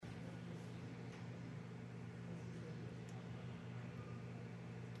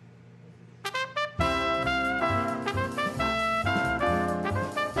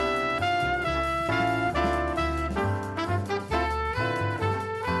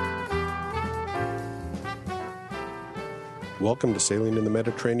Welcome to Sailing in the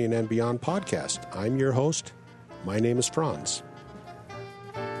Mediterranean and Beyond podcast. I'm your host. My name is Franz.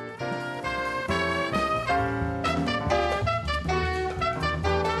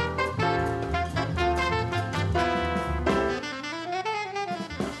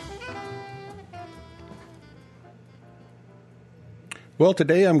 Well,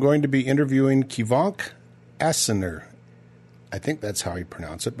 today I'm going to be interviewing Kvanch Assener. I think that's how you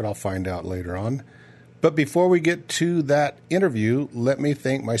pronounce it, but I'll find out later on. But before we get to that interview, let me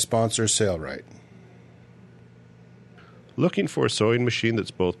thank my sponsor, Sailrite. Looking for a sewing machine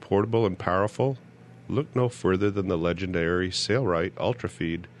that's both portable and powerful? Look no further than the legendary Sailrite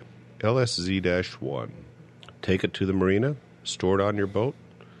Ultrafeed LSZ-1. Take it to the marina, store it on your boat.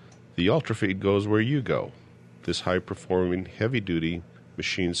 The Ultrafeed goes where you go. This high-performing, heavy-duty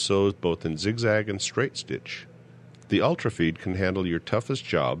machine sews both in zigzag and straight stitch. The Ultrafeed can handle your toughest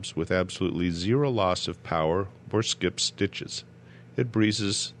jobs with absolutely zero loss of power or skip stitches. It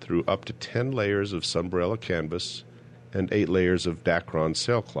breezes through up to 10 layers of Sunbrella canvas and 8 layers of Dacron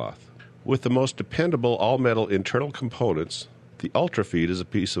sailcloth. With the most dependable all-metal internal components, the Ultrafeed is a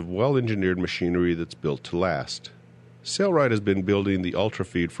piece of well-engineered machinery that's built to last. Sailrite has been building the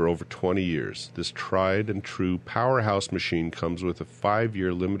Ultrafeed for over 20 years. This tried-and-true powerhouse machine comes with a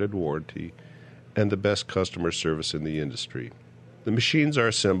 5-year limited warranty and the best customer service in the industry. The machines are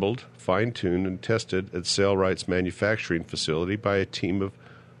assembled, fine-tuned, and tested at Sailrite's manufacturing facility by a team of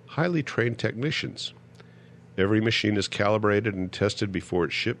highly trained technicians. Every machine is calibrated and tested before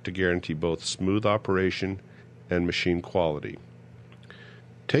it's shipped to guarantee both smooth operation and machine quality.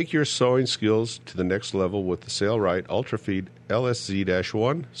 Take your sewing skills to the next level with the Sailrite Ultrafeed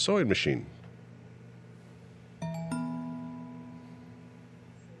LSZ-1 sewing machine.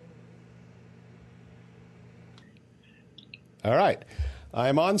 All right.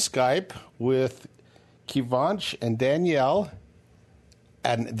 I'm on Skype with Kvanch and Danielle,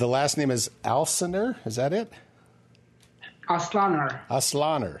 and the last name is Assener. Is that it? Assener.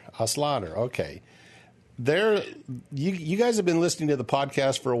 Okay. You guys have been listening to the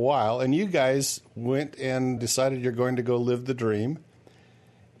podcast for a while, and you guys went and decided you're going to go live the dream.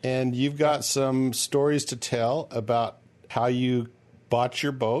 And you've got some stories to tell about how you bought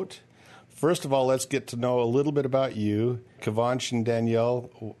your boat. First of all, let's get to know a little bit about you. Kvanch and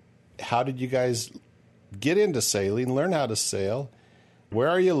Danielle, how did you guys get into sailing, learn how to sail? Where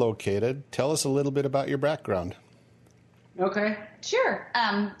are you located? Tell us a little bit about your background. Okay. Sure.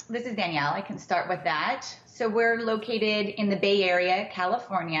 This is Danielle. I can start with that. So we're located in the Bay Area,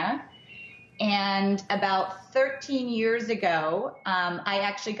 California. And about 13 years ago, I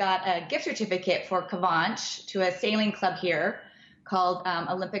actually got a gift certificate for Kvanch to a sailing club here called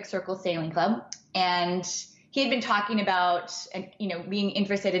Olympic Circle Sailing Club. And he had been talking about, being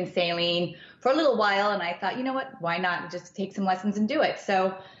interested in sailing for a little while. And I thought, you know what, why not just take some lessons and do it?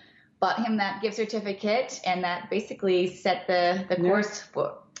 So bought him that gift certificate, and that basically set the course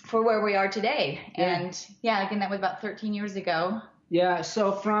for where we are today. Yeah. And again, that was about 13 years ago. Yeah.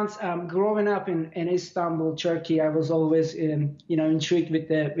 So Franz, growing up in Istanbul, Turkey, I was always intrigued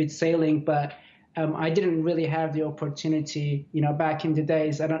with sailing, but I didn't really have the opportunity, back in the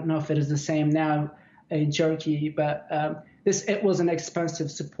days. I don't know if it is the same now in Turkey, but it was an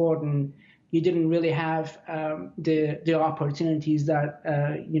expensive sport, and you didn't really have the opportunities that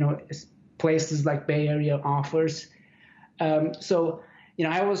places like Bay Area offers. So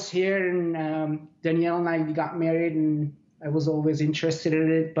I was here, and Danielle and we got married, and I was always interested in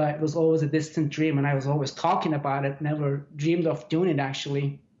it, but it was always a distant dream, and I was always talking about it, never dreamed of doing it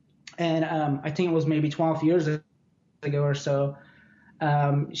actually. And I think it was maybe 12 years ago or so.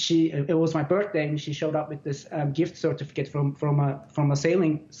 It was my birthday, and she showed up with this gift certificate from a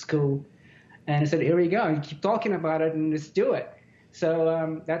sailing school. And I said, here we go. You keep talking about it, and let's do it.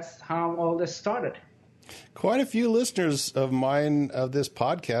 So that's how all this started. Quite a few listeners of mine of this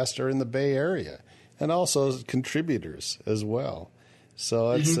podcast are in the Bay Area, and also contributors as well.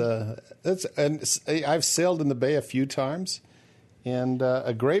 So I've sailed in the Bay a few times, and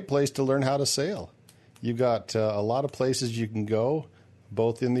a great place to learn how to sail. You've got a lot of places you can go,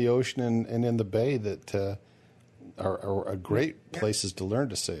 both in the ocean and in the Bay, that are great places to learn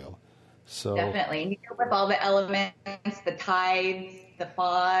to sail. So Definitely. With all the elements, the tides, the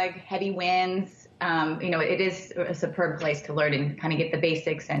fog, heavy winds, it is a superb place to learn and kind of get the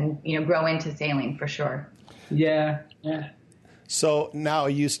basics and, grow into sailing for sure. Yeah. So now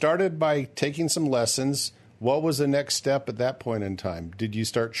you started by taking some lessons. What was the next step at that point in time? Did you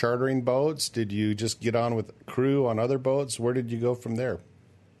start chartering boats? Did you just get on with crew on other boats? Where did you go from there?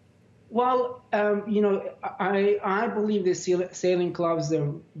 Well, I believe the sailing clubs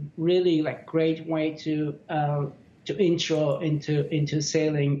are really like great way to intro into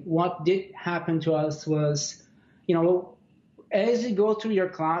sailing, what did happen to us was, as you go through your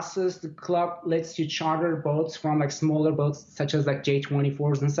classes, the club lets you charter boats from like smaller boats such as like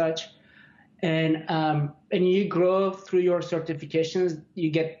J24s and such. And you grow through your certifications, you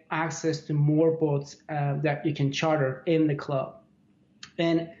get access to more boats that you can charter in the club.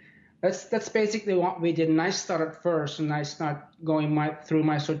 And that's basically what we did. And I started first, and I started going through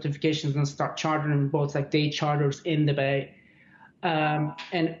my certifications and start chartering boats like day charters in the bay.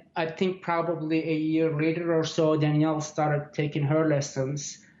 And I think probably a year later or so, Danielle started taking her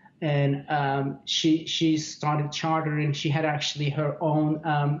lessons, and she started chartering. She had actually her own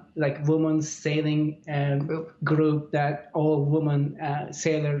like women's sailing group that all women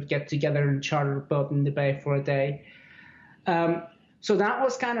sailors get together and charter a boat in the bay for a day. So that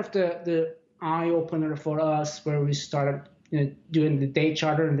was kind of the eye opener for us, where we started doing the day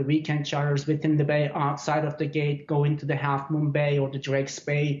charter and the weekend charters within the bay, outside of the gate, going to the Half Moon Bay or the Drake's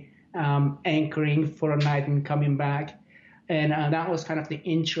Bay, anchoring for a night and coming back. And that was kind of the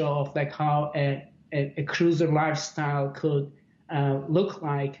intro of like how a cruiser lifestyle could look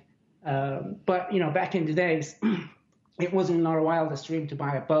like. But back in the days, it wasn't in our wildest dream to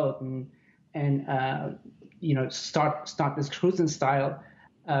buy a boat and start this cruising style.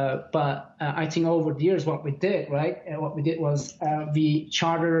 But I think over the years, what we did was we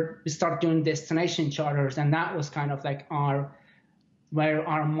started doing destination charters, and that was kind of like where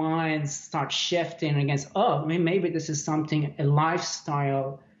our minds start shifting against, maybe this is a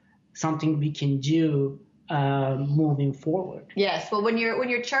lifestyle, something we can do moving forward. Yes. Well, when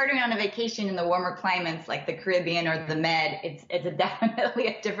you're chartering on a vacation in the warmer climates like the Caribbean or the Med, it's definitely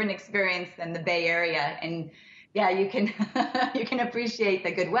a different experience than the Bay Area. And yeah, you can appreciate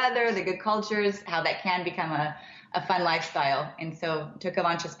the good weather, the good cultures, how that can become a fun lifestyle. And so, to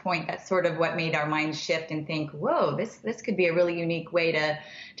Kavancha's point, that's sort of what made our minds shift and think, whoa, this could be a really unique way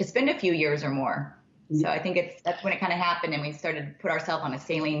to spend a few years or more. So I think that's when it kind of happened, and we started to put ourselves on a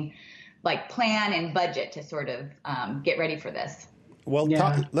sailing like plan and budget to sort of get ready for this. Well,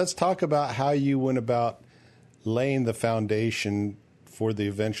 let's talk about how you went about laying the foundation for the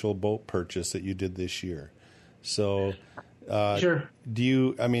eventual boat purchase that you did this year. So, sure.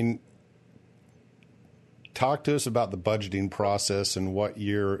 Talk to us about the budgeting process and what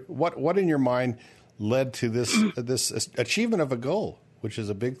in your mind led to this achievement of a goal, which is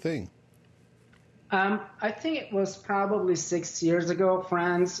a big thing. I think it was probably 6 years ago,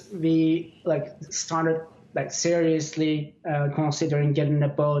 Franz. We started seriously considering getting a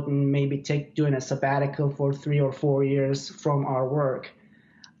boat and maybe doing a sabbatical for 3 or 4 years from our work.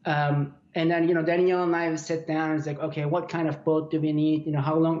 And then, Danielle and I would sit down and it's like, okay, what kind of boat do we need?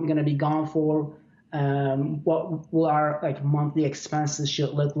 How long are we going to be gone for? What will our monthly expenses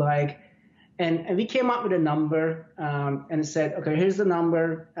should look like? And we came up with a number and said, okay, here's the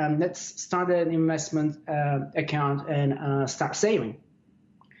number. Let's start an investment account and start saving.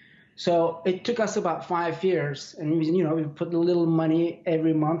 So it took us about 5 years, and we put a little money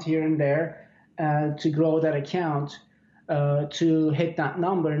every month here and there to grow that account to hit that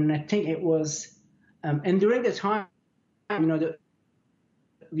number. And I think it was, and during the time,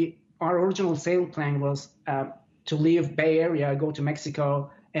 our original sailing plan was to leave Bay Area, go to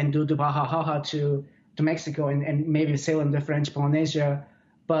Mexico, and do the Baja Haha to Mexico and maybe sail in the French Polynesia.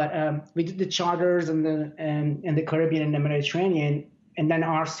 But we did the charters and the Caribbean and the Mediterranean, and then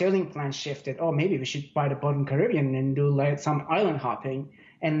our sailing plan shifted. Oh, maybe we should buy the boat in Caribbean and do some island hopping.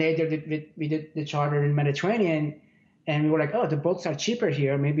 And later we did the charter in Mediterranean, and we were like, oh, the boats are cheaper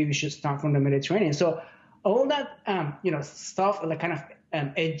here. Maybe we should start from the Mediterranean. So all that stuff kind of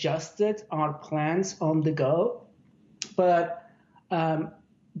adjusted our plans on the go. But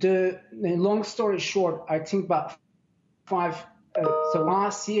the long story short, I think about so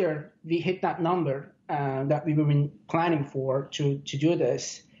last year we hit that number that we were planning for to do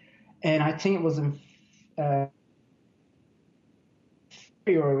this. And I think it was in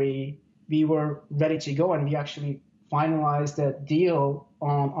February we were ready to go, and we actually finalized the deal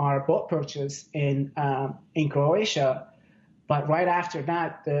on our boat purchase in Croatia. But right after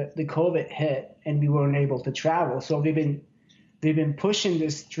that, the COVID hit, and we weren't able to travel. So we've been pushing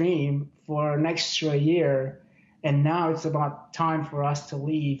this dream for an extra year, and now it's about time for us to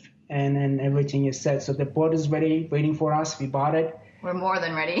leave, and then everything is set. So the boat is ready, waiting for us. We bought it. We're more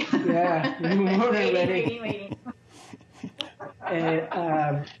than ready. Yeah, we're more than ready. Waiting.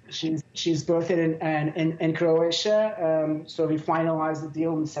 And she's berthed in Croatia. So we finalized the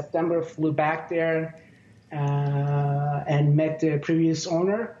deal in September, flew back there, and met the previous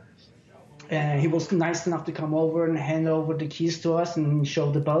owner. He was nice enough to come over and hand over the keys to us and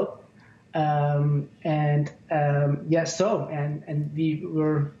show the boat. And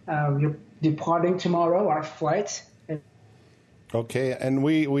we're departing tomorrow. Our flight. Okay, and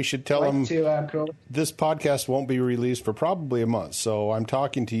we should tell them this podcast won't be released for probably a month. So I'm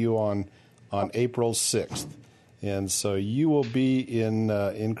talking to you on April 6th, and so you will be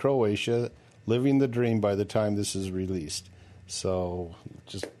in Croatia, living the dream by the time this is released. So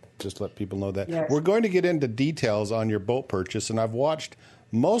just let people know that. Yes. We're going to get into details on your boat purchase, and I've watched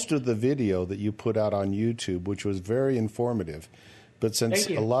most of the video that you put out on YouTube, which was very informative. But since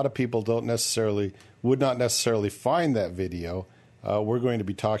a lot of people would not necessarily find that video, we're going to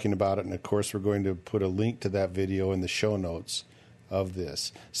be talking about it, and of course, we're going to put a link to that video in the show notes of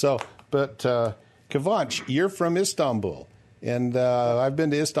this. So, but Kıvanç, you're from Istanbul, and I've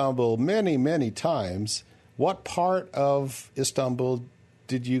been to Istanbul many, many times. What part of Istanbul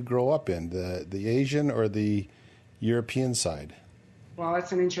did you grow up in, the Asian or the European side? Well,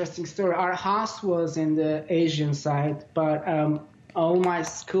 that's an interesting story. Our house was in the Asian side, but all my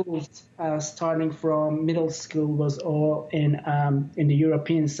schools, starting from middle school, was all in the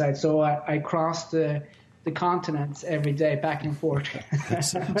European side. So I crossed the continents every day, back and forth.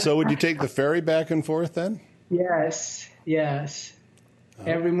 So would you take the ferry back and forth then? Yes.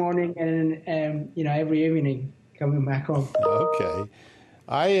 Every morning and every evening coming back home. Okay.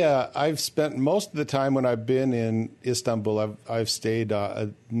 I've spent most of the time when I've been in Istanbul, I've stayed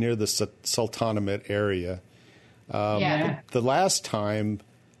near the Sultanahmet area. The last time,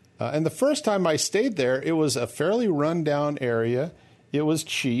 and the first time I stayed there, it was a fairly rundown area. It was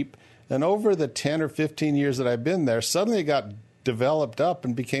cheap. And over the 10 or 15 years that I've been there, suddenly it got developed up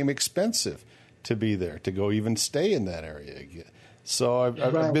and became expensive to be there, to go even stay in that area again. So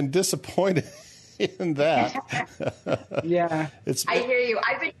I've been disappointed in that. Yeah. I hear you.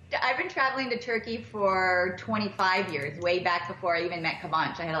 I've been traveling to Turkey for 25 years, way back before I even met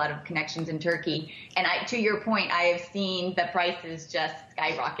Kıvanç. I had a lot of connections in Turkey. And to your point, I have seen the prices just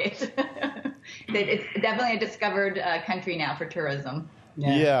skyrocket. It's definitely a discovered country now for tourism.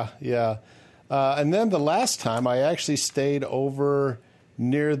 Yeah. And then the last time I actually stayed over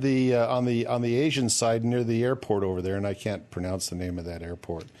near the on the Asian side, near the airport over there, and I can't pronounce the name of that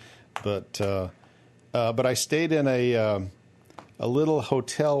airport, but I stayed in a little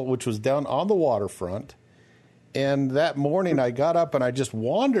hotel which was down on the waterfront. And that morning I got up and I just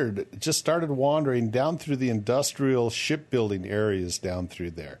started wandering down through the industrial shipbuilding areas down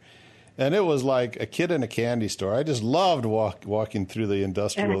through there. And it was like a kid in a candy store. I just loved walking through the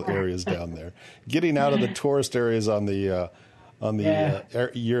industrial areas down there, getting out of the tourist areas on the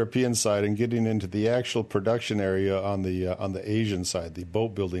European side and getting into the actual production area on the Asian side, the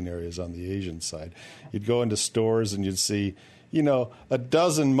boat building areas on the Asian side. You'd go into stores and you'd see, a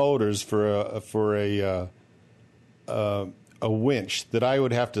dozen motors for a winch that I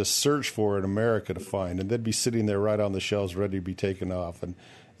would have to search for in America to find, and they'd be sitting there right on the shelves ready to be taken off, and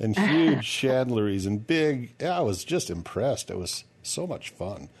huge chandleries and big. I was just impressed. It was so much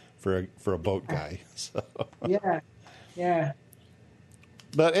fun for a boat guy. So. Yeah.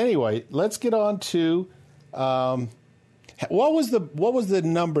 But anyway, let's get on to what was the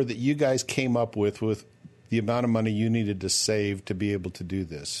number that you guys came up with the amount of money you needed to save to be able to do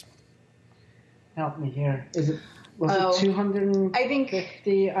this? Help me here. Was it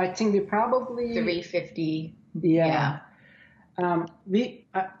 250? I think we probably 350. Yeah.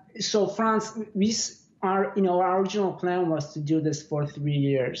 So Franz, our original plan was to do this for 3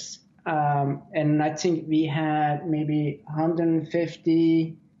 years. And I think we had maybe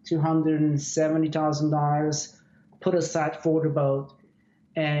 $150,000 to $170,000 put aside for the boat,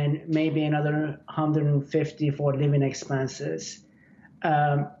 and maybe another $150,000 for living expenses.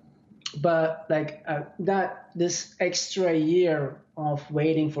 But this extra year of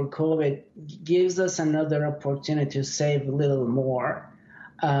waiting for COVID gives us another opportunity to save a little more.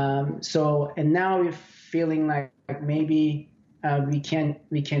 And now we're feeling like maybe we can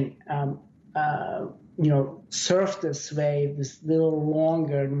surf this wave this little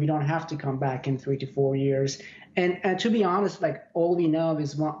longer, and we don't have to come back in 3 to 4 years. And to be honest, all we know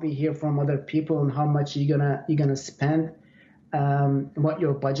is what we hear from other people and how much you're gonna spend, what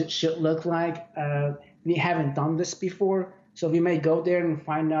your budget should look like. We haven't done this before, so we may go there and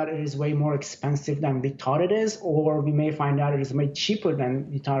find out it is way more expensive than we thought it is, or we may find out it is way cheaper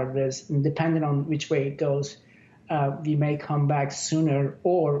than we thought it is. And depending on which way it goes, we may come back sooner,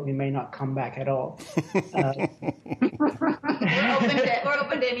 or we may not come back at all. We're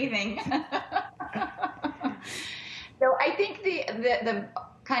open to anything. So I think the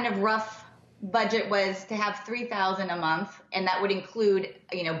kind of rough budget was to have $3,000 a month, and that would include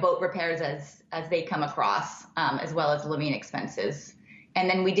boat repairs as they come across, as well as living expenses. And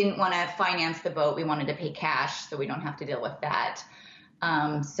then we didn't want to finance the boat. We wanted to pay cash so we don't have to deal with that.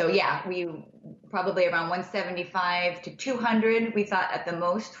 So yeah, we probably around 175 to 200, we thought at the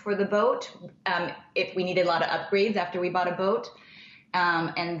most for the boat, if we needed a lot of upgrades after we bought a boat.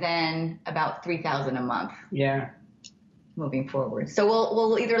 And then about 3,000 a month. Yeah. Moving forward. So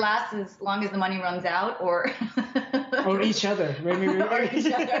we'll either last as long as the money runs out or each other. Maybe or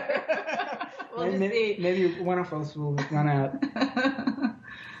each other. We'll just see. Maybe one of us will run out.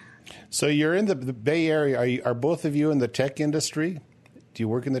 So you're in the Bay Area. Are both of you in the tech industry? Do you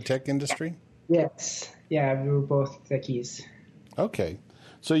work in the tech industry? Yes. Yeah, we were both techies. Okay.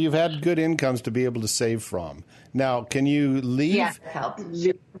 So you've had good incomes to be able to save from. Now, can you leave? Yeah, it helped.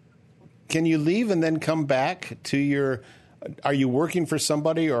 Can you leave and then come back to your? Are you working for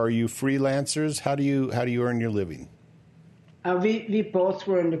somebody or are you freelancers? How do you earn your living? We both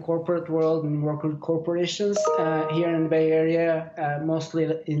were in the corporate world and work with corporations here in the Bay Area,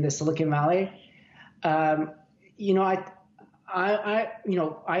 mostly in the Silicon Valley. I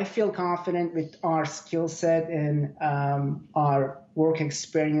feel confident with our skill set and our work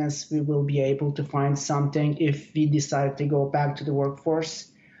experience. We will be able to find something if we decide to go back to the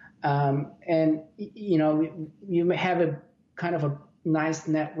workforce. We have a kind of a nice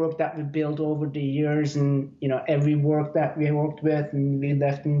network that we built over the years, and every work that we worked with, and we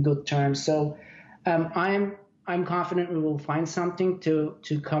left in good terms. So I'm confident we will find something to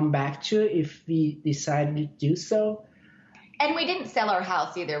come back to if we decide to do so. And we didn't sell our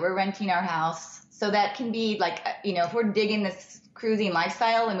house either. We're renting our house, so that can be like if we're digging this cruising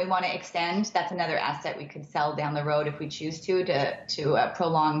lifestyle and we want to extend, that's another asset we could sell down the road if we choose to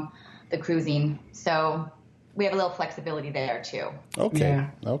prolong the cruising. So we have a little flexibility there too. Okay. Yeah.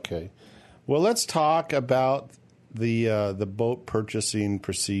 Okay. Well, let's talk about the boat purchasing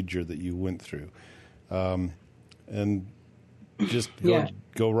procedure that you went through, and just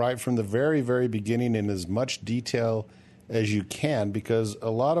go right from the very, very beginning in as much detail as you can, because a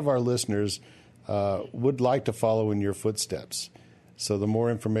lot of our listeners would like to follow in your footsteps. So the more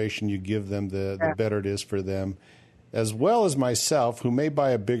information you give them, the better it is for them, as well as myself, who may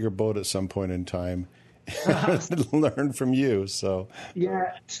buy a bigger boat at some point in time. Learn from you. So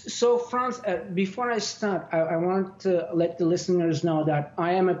Franz, before I start, I want to let the listeners know that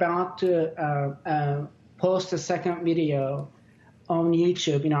I am about to post a second video on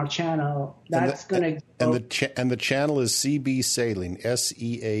YouTube in our channel. That's going to and the channel is CB Sailing,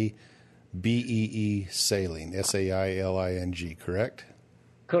 SEABEE Sailing, SAILING, correct?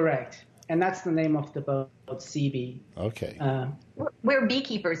 Correct. And that's the name of the boat, CB. Okay. We're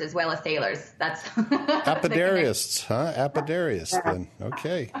beekeepers as well as sailors. That's apodarists, huh? Apodarists, then.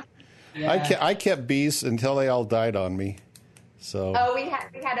 Okay. Yeah. I kept bees until they all died on me. So. Oh, we had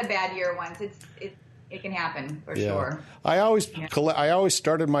a bad year once. It can happen for sure. I always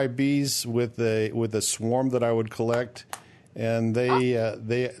started my bees with a swarm that I would collect, and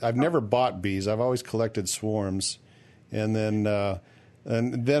I've never bought bees. I've always collected swarms, and then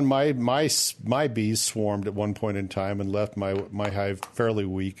my bees swarmed at one point in time and left my hive fairly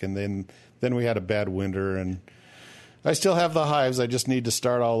weak, and then we had a bad winter, and I still have the hives. I just need to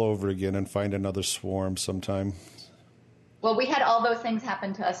start all over again and find another swarm sometime. Well, we had all those things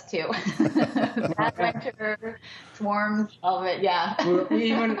happen to us too. Bad winter, swarms, all of it. Yeah.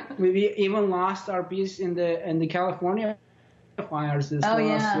 we even lost our bees in the California fires this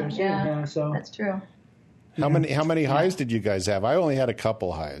last year too. Yeah, so that's true. How many hives did you guys have? I only had a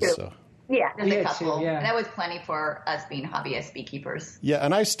couple hives. So. Yeah, just a couple. Too, and that was plenty for us being hobbyist beekeepers. Yeah,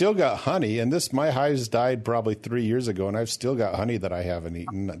 and I still got honey, and my hives died probably 3 years ago, and I've still got honey that I haven't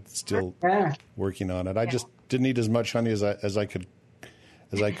eaten. I'm still working on it. I just didn't eat as much honey as I could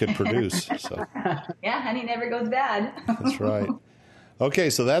produce. So. Yeah, honey never goes bad. That's right. Okay,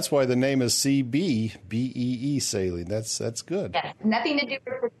 so that's why the name is CBEE Sailing. That's good. Yeah, nothing to do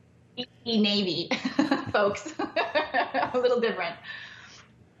with the Navy, folks. A little different.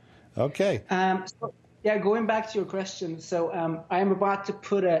 Okay. Going back to your question. So I am about to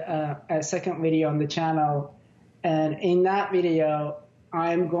put a second video on the channel, and in that video,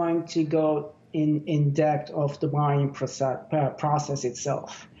 I'm going to go in depth of the buying process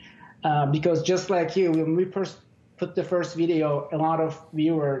itself. Because just like you, when we first put the first video, a lot of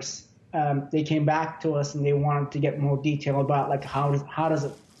viewers they came back to us and they wanted to get more detail about like how does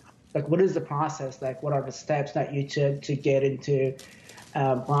it, like what is the process, like what are the steps that you took to get into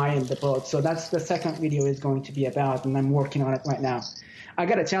buying the boat. So that's the second video is going to be about, and I'm working on it right now. I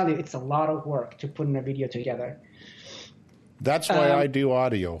got to tell you, it's a lot of work to put in a video together. That's why I do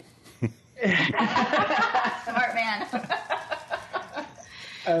audio. Smart man.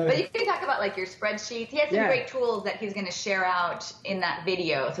 But you can talk about like your spreadsheets. He has some great tools that he's going to share out in that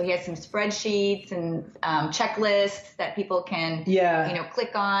video. So he has some spreadsheets and checklists that people can,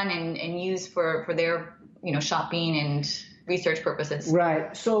 click on and use for their, shopping and research purposes.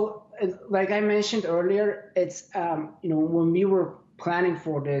 Right. So like I mentioned earlier, it's, when we were planning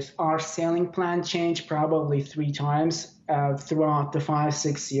for this, our sailing plan changed probably 3 times throughout the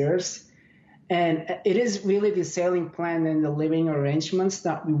 5-6 years. And it is really the sailing plan and the living arrangements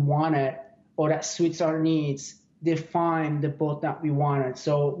that we wanted or that suits our needs define the boat that we wanted.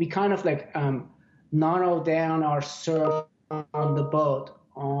 So we kind of like narrowed down our search on the boat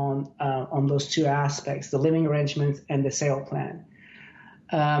on those 2 aspects, the living arrangements and the sail plan.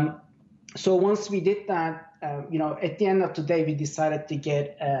 So once we did that, at the end of the day, we decided to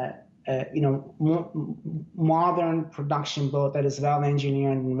get modern production boat that is well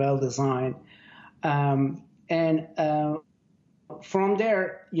engineered and well designed. From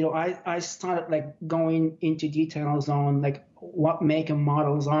there, I started like going into details on like what make and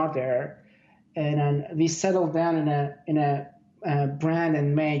models are there, and then we settled down in a brand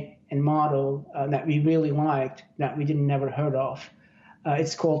and make and model that we really liked that we didn't never heard of.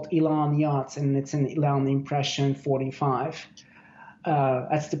 It's called Elan Yachts, and it's an Elan Impression 45.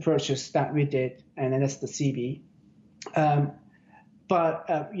 That's the purchase that we did, and then that's the CB.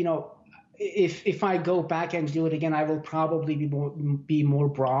 If I go back and do it again, I will probably be more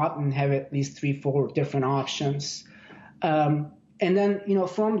broad and have at least 3-4 different options. And then,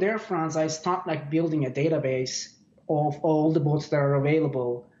 from there, Franz, I start like building a database of all the boats that are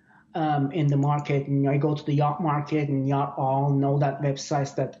available in the market. And I go to the yacht market and Yacht All, know that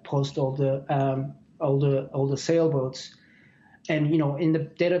websites that post all the sailboats. And, in the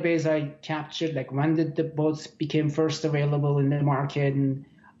database, I captured like when did the boats became first available in the market, and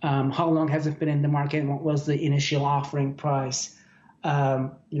how long has it been in the market, and what was the initial offering price?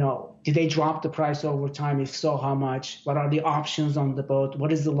 Did they drop the price over time? If so, how much? What are the options on the boat?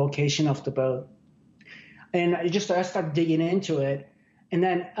 What is the location of the boat? And I started digging into it. And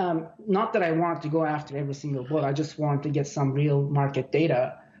then, not that I wanted to go after every single boat, I just wanted to get some real market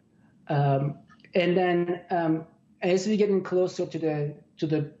data. And then, as we getting closer to the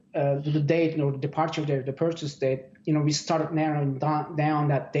date, the departure date, the purchase date, we started narrowing down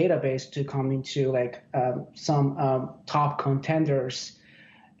that database to come into like some top contenders.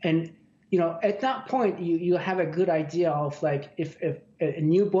 And, at that point, you have a good idea of like if a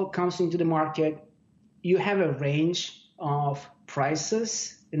new boat comes into the market, you have a range of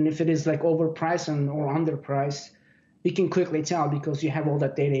prices. And if it is like overpriced or underpriced, you can quickly tell because you have all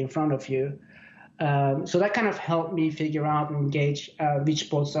that data in front of you. So that kind of helped me figure out and gauge which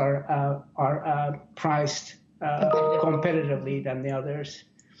boats are priced competitively than the others.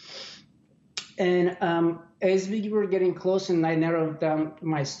 And as we were getting close, and I narrowed down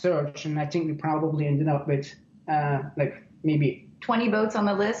my search, and I think we probably ended up with like maybe 20 boats on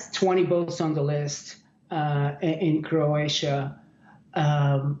the list. 20 boats on the list in Croatia,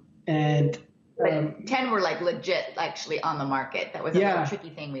 and. But 10 were like legit actually on the market. That was a little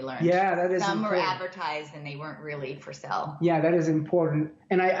tricky thing we learned. Yeah, that is Some important. were advertised and they weren't really for sale. Yeah, that is important.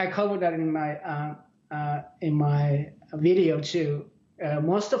 And I covered that in my video too.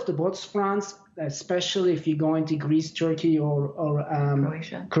 Most of the boats, Franz, especially if you go into Greece, Turkey, or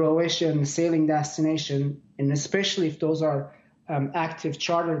Croatian sailing destination, and especially if those are active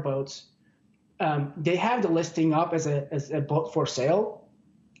charter boats, they have the listing up as a boat for sale.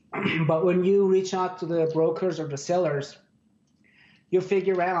 But when you reach out to the brokers or the sellers, you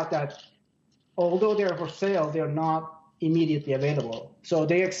figure out that although they're for sale, they're not immediately available. So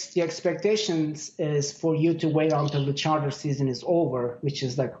the expectations is for you to wait until the charter season is over, which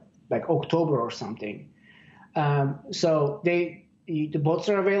is like October or something. So the boats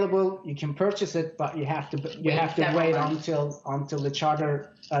are available. You can purchase it, but you have to wait until the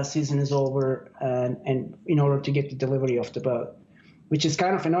charter season is over, and in order to get the delivery of the boat, which is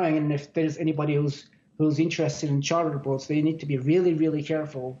kind of annoying. And if there's anybody who's interested in charter boats, they need to be really, really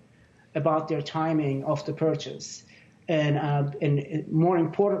careful about their timing of the purchase. And more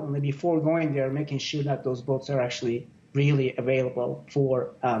importantly, before going there, making sure that those boats are actually really available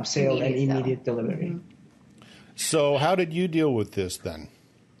for sale and immediate delivery. Mm-hmm. So how did you deal with this then?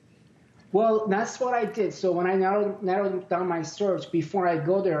 Well, that's what I did. So when I narrowed down my search, before I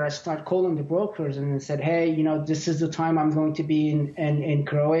go there, I start calling the brokers and I said, hey, this is the time I'm going to be in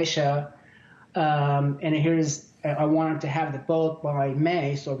Croatia. And I wanted to have the boat by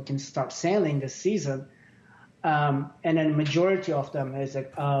May so we can start sailing this season. And then the majority of them is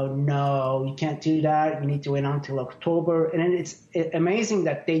like, oh, no, you can't do that. You need to wait until October. And then it's amazing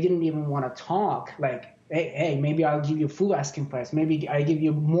that they didn't even want to talk like hey, maybe I'll give you full asking price. Maybe I give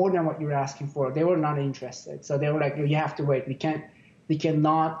you more than what you're asking for. They were not interested. So they were like, you have to wait. We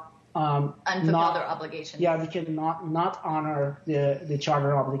cannot unfulfill their obligations. Yeah, we cannot honor the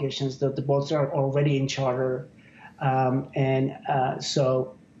charter obligations. The boats are already in charter,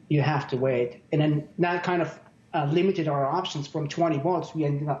 so you have to wait. And then that kind of limited our options. From 20 boats. We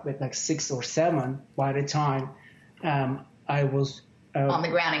ended up with like 6 or 7 by the time I was on the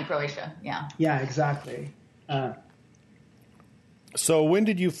ground in Croatia. Yeah. Yeah, exactly. So when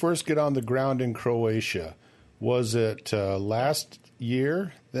did you first get on the ground in Croatia? Was it last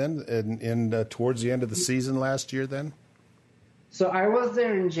year then, in towards the end of the season last year then? So I was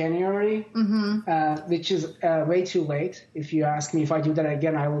there in January, which is way too late. If you ask me if I do that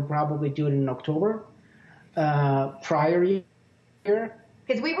again, I will probably do it in October. Prior year.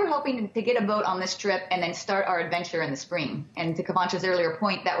 Because we were hoping to get a boat on this trip and then start our adventure in the spring. And to Kavancha's earlier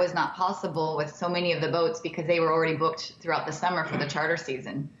point, that was not possible with so many of the boats because they were already booked throughout the summer for the charter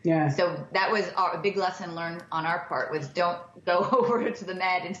season. Yeah. So that was a big lesson learned on our part, was don't go over to the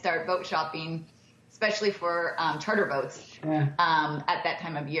Med and start boat shopping, especially for charter boats at that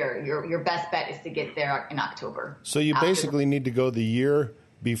time of year. Your best bet is to get there in October. So you basically need to go the year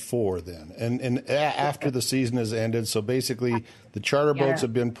before then, and after the season has ended. So basically, the charter boats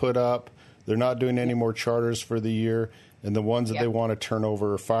have been put up. They're not doing any more charters for the year, and the ones that they want to turn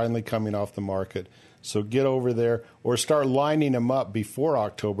over are finally coming off the market. So get over there or start lining them up before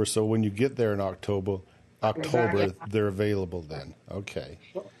October. So when you get there in October, they're available then. Okay.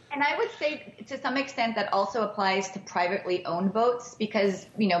 And I would say to some extent that also applies to privately owned boats because,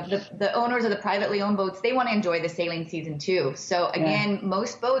 the owners of the privately owned boats, they want to enjoy the sailing season too. So again,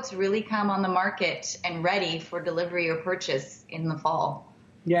 most boats really come on the market and ready for delivery or purchase in the fall.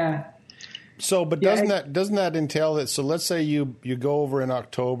 Yeah. So, but doesn't that entail that? So let's say you go over in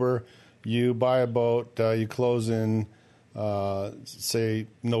October, you buy a boat, you close in, say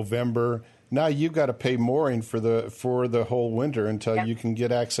November. Now you've got to pay mooring for the whole winter until you can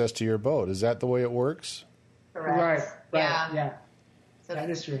get access to your boat. Is that the way it works? Correct. Right. Yeah. So that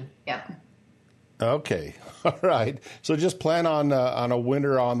is true. Yep. Okay. All right. So just plan on a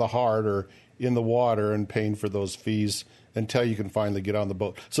winter on the hard or in the water and paying for those fees until you can finally get on the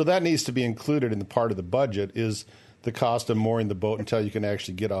boat. So that needs to be included in the part of the budget is the cost of mooring the boat until you can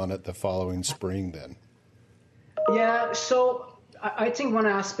actually get on it the following spring then. Yeah. So I think one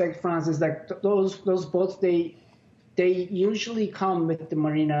aspect, Franz, is that those boats, they usually come with the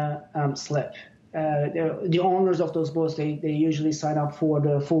marina slip. The owners of those boats, they usually sign up for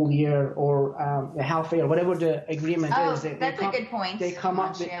the full year or the half year, whatever the agreement is. That's a good point. They come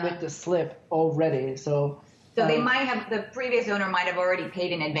up with the slip already. So they might have, the previous owner might have already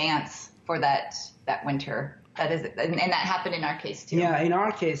paid in advance for that winter. That is, and that happened in our case too. Yeah, in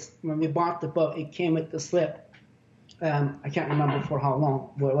our case, when we bought the boat, it came with the slip. I can't remember for how long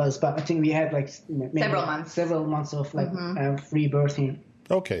it was, but I think we had maybe several months of free berthing.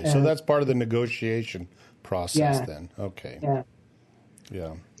 Okay, so that's part of the negotiation process then. Okay.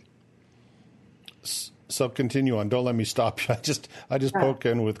 Yeah. So continue on. Don't let me stop you. I just poke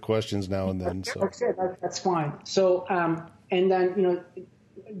in with questions now and then. So that's fine. So and then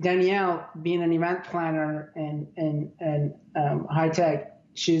Danielle, being an event planner and high tech,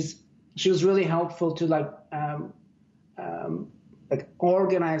 she was really helpful to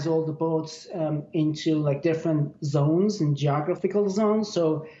organize all the boats into different zones and geographical zones,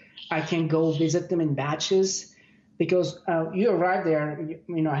 so I can go visit them in batches. Because you arrive there,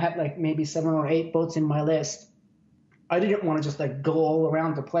 I had maybe 7 or 8 boats in my list. I didn't want to just go all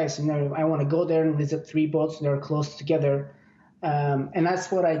around the place. I want to go there and visit 3 boats that are close together, and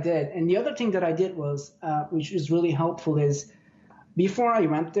that's what I did. And the other thing that I did was, which was really helpful, is before I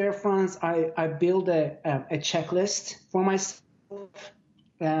went there, Franz, I built a checklist for myself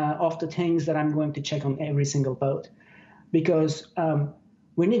of the things that I'm going to check on every single boat. Because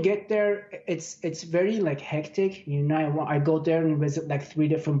when you get there, it's very hectic. I go there and visit 3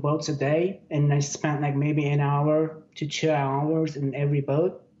 different boats a day, and I spend maybe an hour to 2 hours in every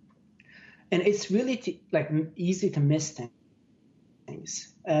boat. And it's really easy to miss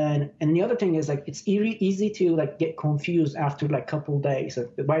things. And the other thing is it's easy to get confused after a couple of days.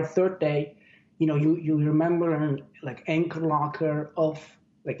 By the 3rd day, you remember an anchor locker of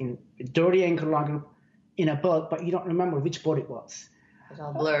a dirty anchor locker in a boat, but you don't remember which boat it was. It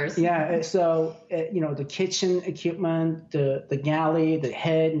all blurs. Yeah. So the kitchen equipment, the galley, the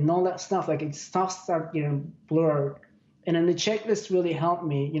head, and all that stuff stuff start blurred. And then the checklist really helped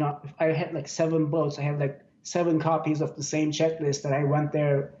me. If I had 7 boats, I have 7 copies of the same checklist that I went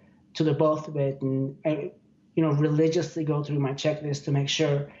there to the boat with, and I, religiously go through my checklist to make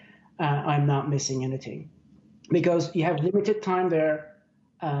sure I'm not missing anything, because you have limited time there.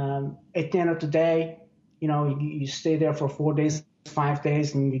 At the end of the day, you stay there for 4 days, 5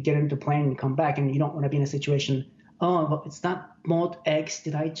 days, and you get into the plane and you come back, and you don't want to be in a situation, oh, but it's not mode X,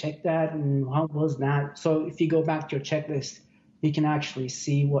 did I check that, and how was that? So if you go back to your checklist, you can actually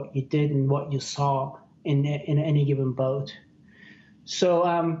see what you did and what you saw in any given boat. So,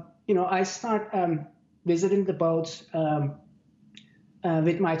 I start visiting the boats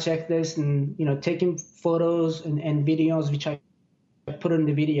with my checklist, and, taking photos and videos, which I put in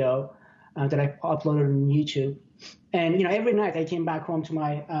the video that I uploaded on YouTube. And, every night I came back home to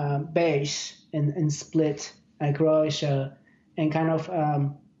my base in Split, Croatia, and kind of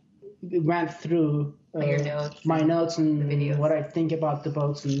went through my notes and what I think about the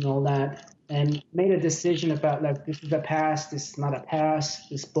boats and all that, and made a decision about, like, this is a pass, this is not a pass,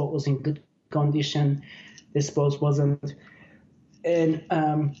 this boat was in good condition, this boat wasn't. And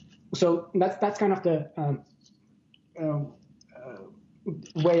so that's kind of the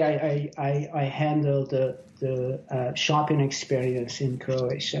way I handle the shopping experience in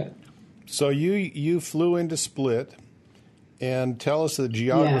Croatia. So you flew into Split, and tell us the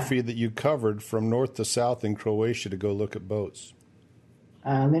geography that you covered from north to south in Croatia to go look at boats.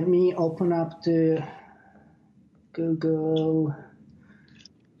 Let me open up the Google.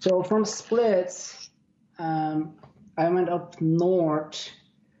 So from Split, I went up north.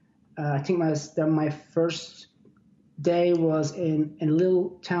 I think my first day was in a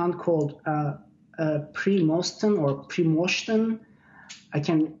little town called Premosten or Premosten. I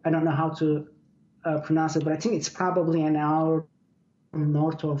don't know how to pronounce it, but I think it's probably an hour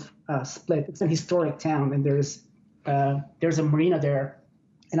north of Split. It's an historic town, and there's a marina there,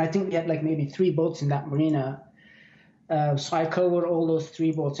 and I think we had like maybe 3 boats in that marina. So I covered all those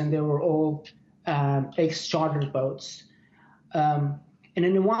 3 boats, and they were all ex-chartered boats. And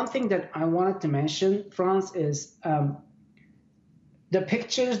then the one thing that I wanted to mention, Franz, is the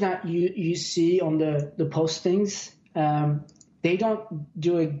pictures that you see on the postings. They don't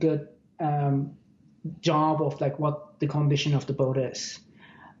do a good job of like what the condition of the boat is.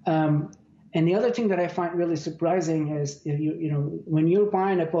 And the other thing that I find really surprising is, when you're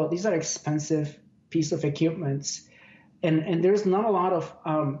buying a boat, these are expensive piece of equipment, and there's not a lot of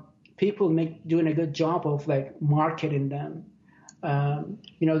people doing a good job of like marketing them.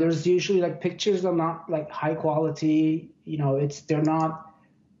 There's usually like pictures are not like high quality. They're not.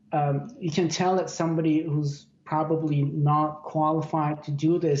 You can tell that somebody who's probably not qualified to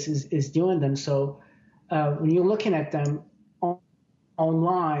do this is doing them. So when you're looking at them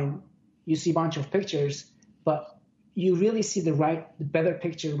online, you see a bunch of pictures, but you really see the better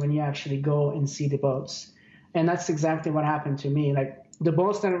picture when you actually go and see the boats. And that's exactly what happened to me. Like the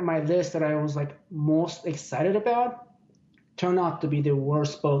boats that are on my list that I was like most excited about turned out to be the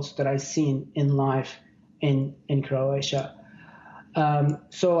worst boats that I've seen in life in Croatia.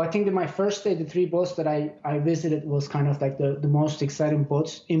 So I think that my first day, the 3 boats that I visited was kind of like the most exciting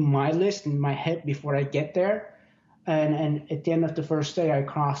boats in my list, in my head before I get there. And at the end of the first day, I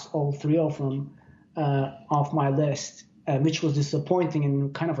crossed all 3 of them off my list, which was disappointing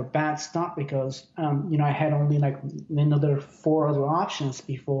and kind of a bad start because, I had only like another 4 other options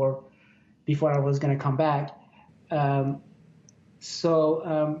before I was going to come back.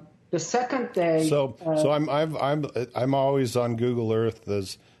 The second day. So I'm always on Google Earth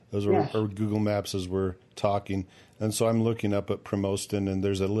or Google Maps as we're talking, and so I'm looking up at Premosten, and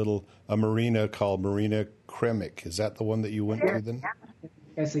there's a marina called Marina Kremik. Is that the one that you went to then?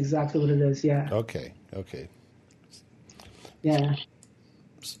 That's exactly what it is. Yeah. Okay. Yeah.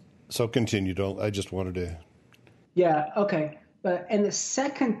 So continue. I just wanted to. Yeah. Okay. But in the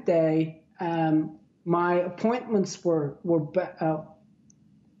second day, my appointments were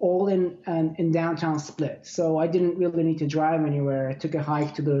all in downtown Split, so I didn't really need to drive anywhere. I took a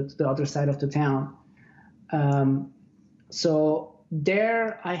hike to the other side of the town. So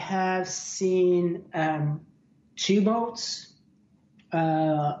there I have seen 2 boats.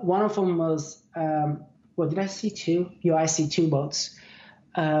 One of them was did I see 2? Yeah, I see 2 boats.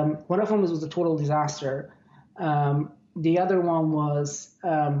 One of them was a total disaster. The other one was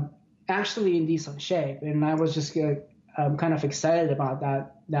actually in decent shape, and I was just kind of excited about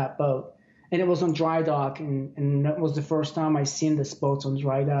that boat. And it was on dry dock, and that was the first time I seen this boat on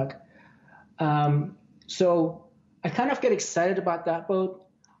dry dock. So I kind of get excited about that boat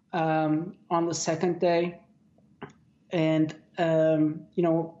on the second day. And,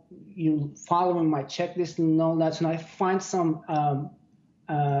 you following my checklist and all that, and I find some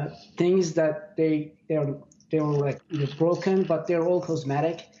things that they were like either broken, but they're all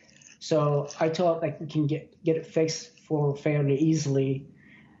cosmetic. So I thought like we can get it fixed for fairly easily.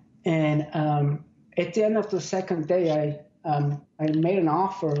 And at the end of the second day, I made an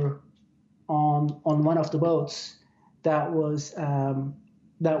offer on one of the boats that was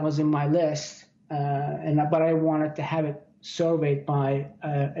in my list, but I wanted to have it surveyed by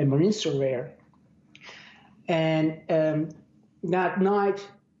a marine surveyor. And that night,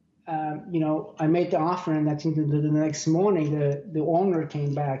 I made the offer, and I think the next morning the owner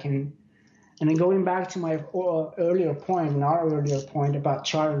came back, and then going back to my our earlier point about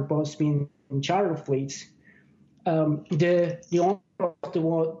charter boats being in charter fleets, the owner of the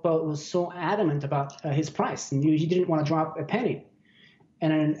boat was so adamant about his price, and he didn't want to drop a penny.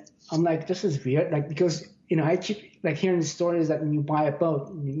 And then I'm like, this is weird, like, because I keep like hearing stories that when you buy a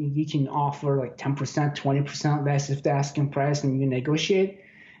boat, you can offer like 10%, 20% less if the asking price, and you negotiate.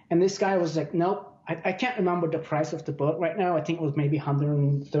 And this guy was like, nope. I can't remember the price of the boat right now. I think it was maybe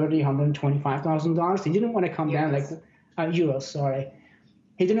 $125,000. He didn't want to come down like euros. Sorry,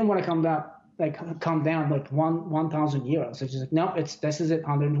 he didn't want to come down like 1,000 euros. So he's like, no, this is it,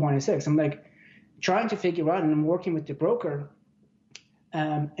 126. I'm like trying to figure out, and I'm working with the broker.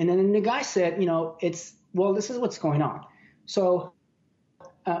 And then the guy said, this is what's going on. So,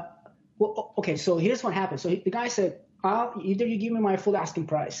 okay, so here's what happened. So the guy said, either you give me my full asking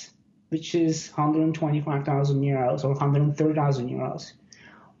price, which is 125,000 euros or 130,000 euros,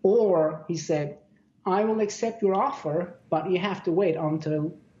 or he said, I will accept your offer, but you have to wait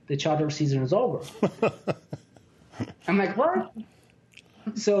until the charter season is over. I'm like, what?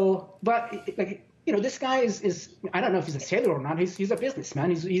 So, but like, this guy is I don't know if he's a sailor or not. He's a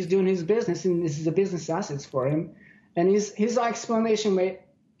businessman. He's doing his business, and this is a business assets for him. And his explanation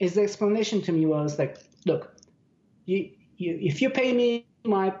to me was like, look, if you pay me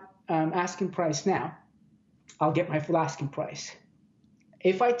my asking price now, I'll get my full asking price.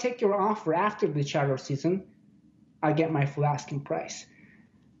 If I take your offer after the charter season, I get my full asking price.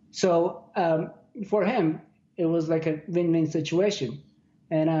 So for him, it was like a win-win situation.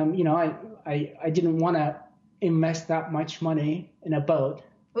 And I didn't want to invest that much money in a boat.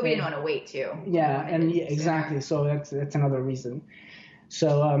 Well, we didn't want to wait too. Yeah, exactly. So that's another reason.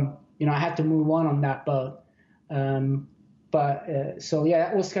 So I had to move on that boat. That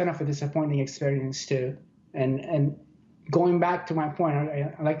was kind of a disappointing experience too. And going back to my point,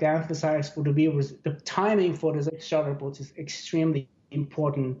 I like to emphasize for the viewers, the timing for the charter boats is extremely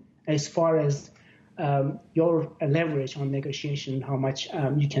important as far as your leverage on negotiation, how much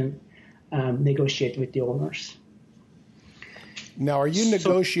you can negotiate with the owners. Now, are you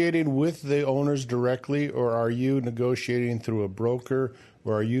negotiating with the owners directly, or are you negotiating through a broker,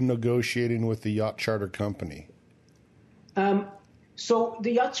 or are you negotiating with the yacht charter company? So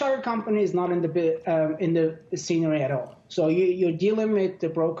the yacht charter company is not in the scenery at all. So you're dealing with the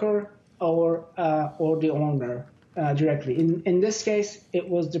broker or the owner directly. In this case, it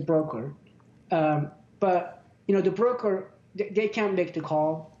was the broker. But the broker, they can't make the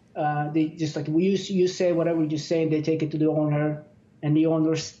call. They just like you say whatever you say, and they take it to the owner, and the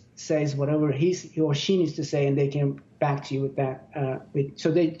owner says whatever he or she needs to say, and they came back to you with that.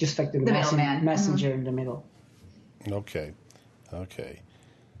 So they just like the messenger in the middle. Okay.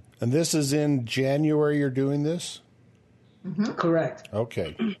 And this is in January you're doing this? Mm-hmm. Correct.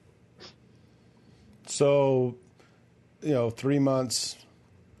 Okay. So, 3 months,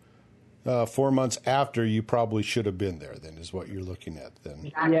 4 months after you probably should have been there, then, is what you're looking at then.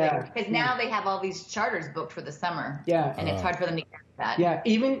 Exactly. Yeah. Because now they have all these charters booked for the summer. Yeah. And it's hard for them to get that. Yeah.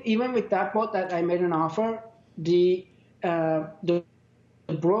 Even with that boat that I made an offer, the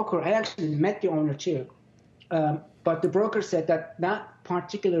broker, I actually met the owner too. But the broker said that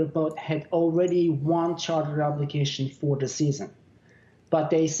particular boat had already one charter application for the season. But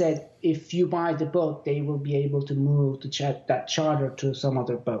they said if you buy the boat, they will be able to move that charter to some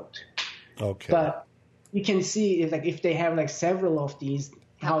other boat. Okay. But you can see if they have several of these,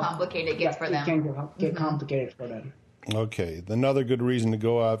 how complicated it gets for them. It can get complicated for them. Okay. Another good reason to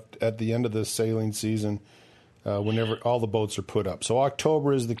go out at the end of the sailing season, whenever all the boats are put up. So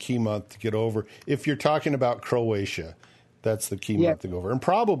October is the key month to get over. If you're talking about Croatia, that's the key month to go over. And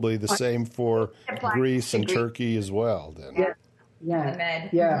probably the same for Greece and Turkey as well then.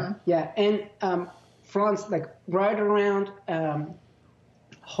 Yeah. And France, right around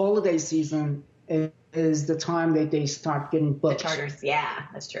holiday season is the time that they start getting booked. The charters, yeah,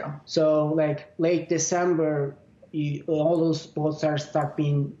 that's true. So late December, all those boats start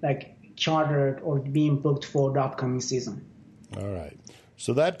being chartered or being booked for the upcoming season. All right.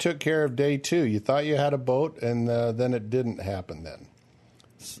 So that took care of day 2. You thought you had a boat, and then it didn't happen then.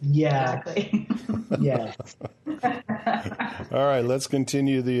 Yeah. Exactly. Yeah. All right, let's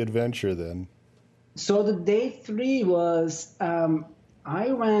continue the adventure then. So the day 3 was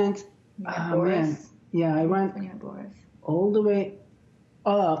I went. Man, yeah, I went all the way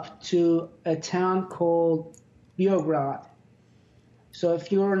up to a town called Beograd. So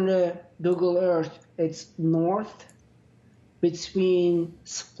if you're on the Google Earth, it's north between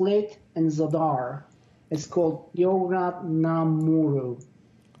Split and Zadar. It's called Beograd na Muru.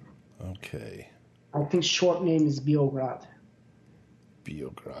 Okay. I think short name is Beograd.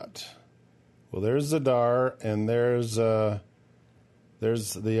 Beograd. Well, there's Zadar, and there's the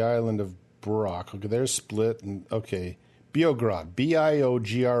island of Brock. Okay, there's Split, and okay, Beograd,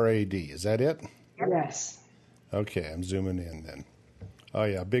 Biograd. Is that it? Yes. Okay, I'm zooming in then. Oh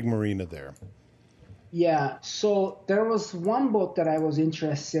yeah, big marina there. Yeah. So there was one boat that I was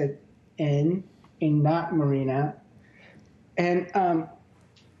interested in that marina, and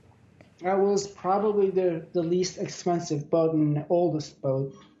that was probably the least expensive boat and the oldest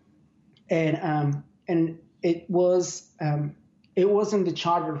boat, and it wasn't the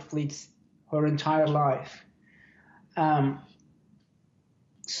charter fleets her entire life.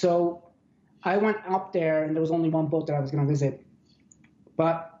 So I went up there, and there was only one boat that I was going to visit.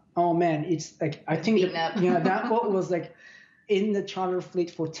 But, oh, man, it's like, I think that boat was like in the charter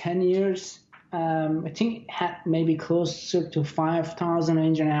fleet for 10 years. I think it had maybe closer to 5,000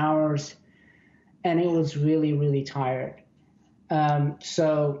 engine hours, and it was really, really tired.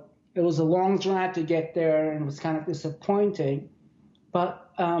 So it was a long drive to get there, and it was kind of disappointing. But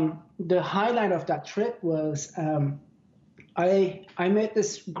the highlight of that trip was I met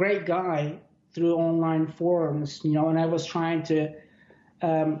this great guy through online forums, and I was trying to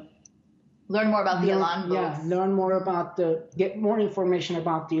learn more about the Elan boats. Yeah, learn more about get more information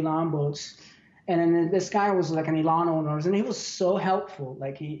about the Elan boats. And then this guy was like an Elan owner, and he was so helpful.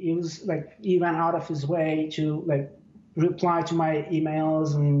 Like he was like, he went out of his way to like reply to my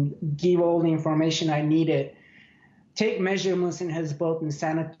emails and give all the information I needed, take measurements in his boat and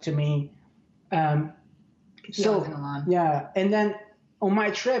send it to me. Yeah, and then on my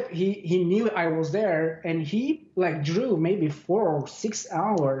trip, he knew I was there, and he like drew maybe 4 or 6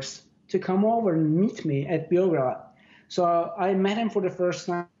 hours to come over and meet me at Beograd. So I met him for the first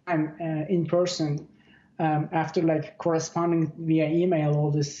time in person after like corresponding via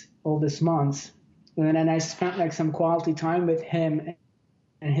email all this months, and then I spent like some quality time with him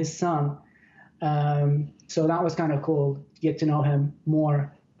and his son. So that was kind of cool to get to know him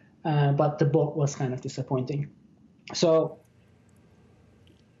more. But the boat was kind of disappointing. So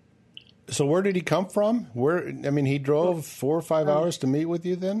where did he come from? He drove 4 or 5 hours to meet with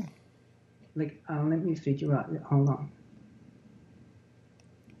you then? Like, let me figure out. Hold on.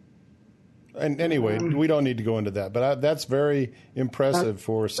 And anyway, we don't need to go into that, but that's very impressive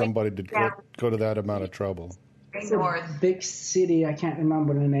for somebody to go to that amount of trouble. It's a big city. I can't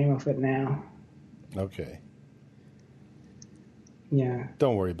remember the name of it now. Okay. Yeah.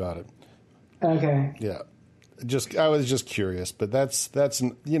 Don't worry about it. Okay. Yeah. I was just curious, but that's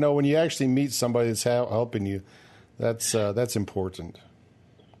when you actually meet somebody that's helping you, that's important.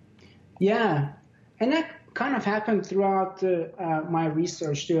 Yeah, and that kind of happened throughout my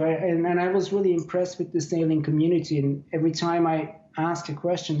research too. And I was really impressed with the sailing community. And every time I asked a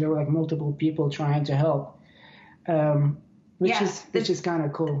question, there were like multiple people trying to help, which is kind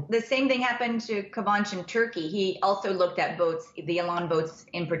of cool. The same thing happened to Kıvanç in Turkey. He also looked at boats, the Elan boats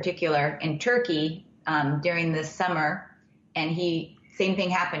in particular, in Turkey during the summer, and same thing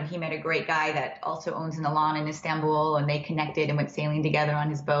happened. He met a great guy that also owns an Elan in Istanbul, and they connected and went sailing together on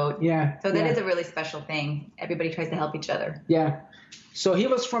his boat. Yeah. So that is a really special thing. Everybody tries to help each other. Yeah. So he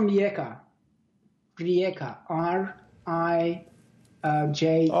was from Rijeka,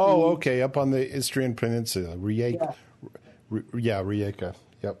 R-I-J-E. Oh, okay, up on the Istrian Peninsula, Rijeka. Yeah, Rijeka.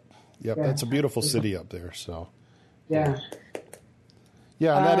 Yep. Yeah. That's a beautiful city up there. So. Yeah.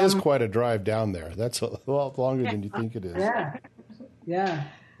 Yeah, and that is quite a drive down there. That's a lot longer than you think it is. Yeah.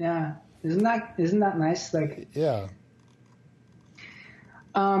 Isn't that nice? Like. Yeah.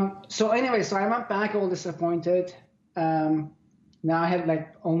 So anyway, I went back all disappointed. Now I have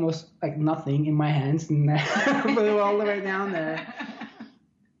like almost like nothing in my hands, and flew all the way down there.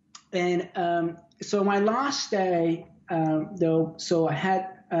 And so my last day, though, so I had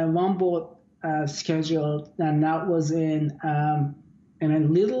one boat scheduled, and that was in a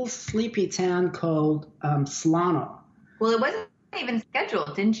little sleepy town called Slano. Well, it wasn't even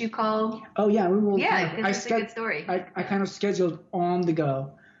scheduled. Didn't you call? Oh yeah, it's a good story. I kind of scheduled on the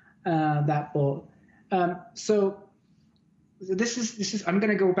go that boat. So this is I'm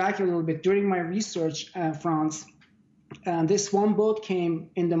going to go back a little bit. During my research, Franz, this one boat came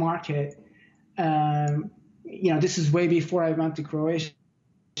in the market. This is way before I went to Croatia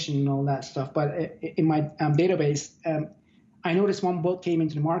and all that stuff. But in my database, I noticed one boat came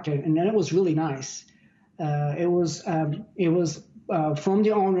into the market, and then it was really nice. It was from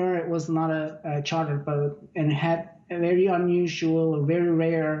the owner. It was not a charter boat, and it had a very unusual, very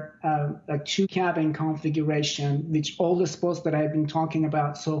rare, a 2-cabin configuration, which all the boats that I've been talking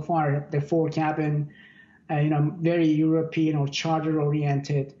about so far, the 4-cabin, very European or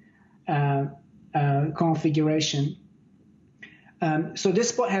charter-oriented configuration. So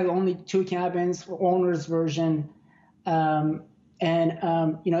this boat had only 2 cabins, owner's version, and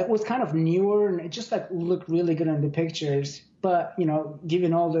it was kind of newer, and it just like looked really good in the pictures. But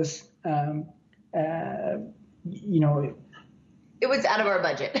given all this, it was out of our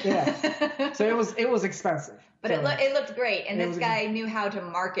budget. Yeah, so it was expensive. But so, it looked great, and this guy knew how to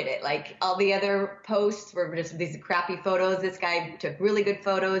market it. Like all the other posts were just these crappy photos. This guy took really good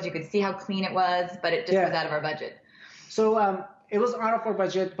photos. You could see how clean it was, but it just was out of our budget. So it was out of our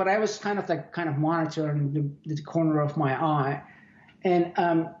budget, but I was kind of monitoring the corner of my eye, and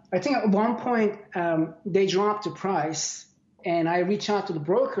I think at one point they dropped the price, and I reached out to the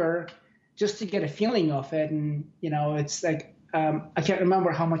broker just to get a feeling of it, and it's like. I can't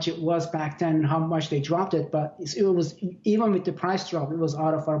remember how much it was back then and how much they dropped it, but it was, even with the price drop, it was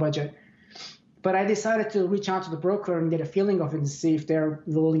out of our budget. But I decided to reach out to the broker and get a feeling of it and see if they're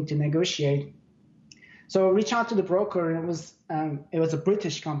willing to negotiate. So I reached out to the broker, and it was a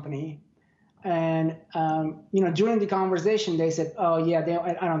British company. And, during the conversation, they said, oh, yeah,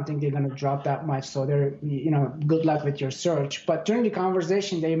 I don't think they're going to drop that much. So they're, good luck with your search. But during the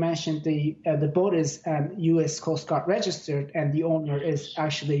conversation, they mentioned the boat is U.S. Coast Guard registered, and the owner is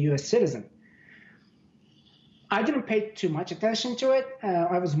actually a U.S. citizen. I didn't pay too much attention to it.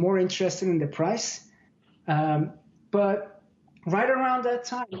 I was more interested in the price. But right around that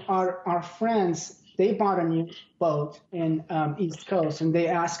time, our friends, they bought a new boat in East Coast, and they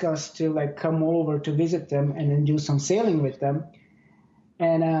asked us to come over to visit them and then do some sailing with them.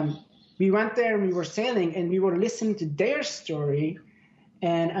 And we went there and we were sailing, and we were listening to their story.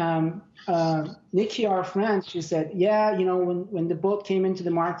 And Nikki, our friend, she said, yeah, when the boat came into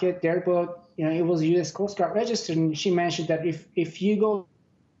the market, their boat, it was U.S. Coast Guard registered. And she mentioned that if you go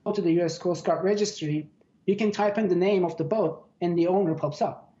to the U.S. Coast Guard registry, you can type in the name of the boat and the owner pops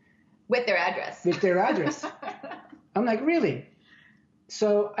up. With their address. With their address. I'm like, really?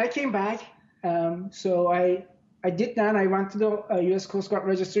 So I came back. So I did that. I went to the U.S. Coast Guard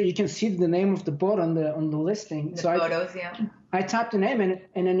registry. You can see the name of the boat on the listing. The photos, yeah. I typed the name in,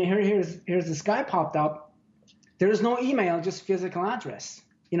 and then here's this guy popped up. There is no email, just physical address.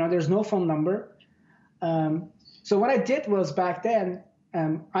 There's no phone number. So what I did was back then,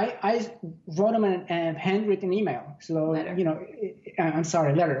 I wrote him a handwritten email. So letter.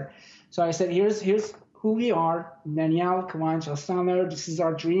 Letter. So I said, here's who we are, Danielle, Kıvanç, Aslanlar. This is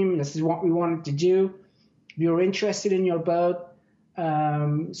our dream. This is what we wanted to do. We were interested in your boat,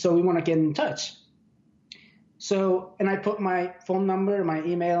 so we want to get in touch. So, and I put my phone number, my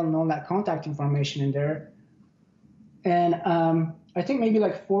email, and all that contact information in there. And I think maybe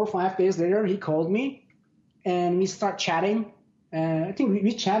 4 or 5 days later, he called me, and we start chatting. I think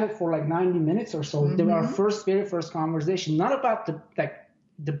we chatted for 90 minutes or so. Mm-hmm. They were our very first conversation, not about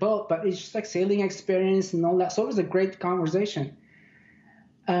the boat, but it's just sailing experience and all that. So it was a great conversation.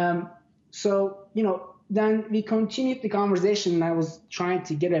 So, then we continued the conversation, and I was trying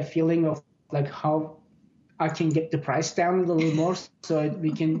to get a feeling of how I can get the price down a little more so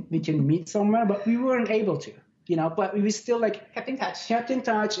we can meet somewhere, but we weren't able to. But we still kept in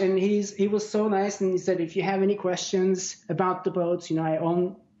touch, and he was so nice, and he said, if you have any questions about the boats, I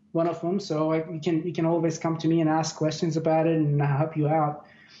own one of them, so you can always come to me and ask questions about it, and I'll help you out.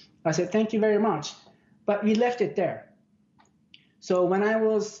 I said, thank you very much, but we left it there. So when I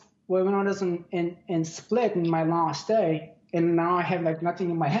was in Split in my last day, and now I have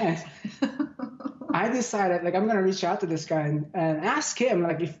nothing in my hands, I decided I'm going to reach out to this guy and ask him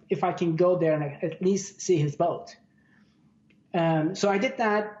if I can go there and at least see his boat. So I did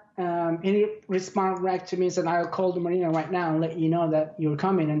that. And he responded back to me and said, I'll call the marina right now and let you know that you're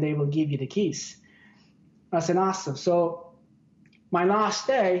coming, and they will give you the keys. I said, awesome. So my last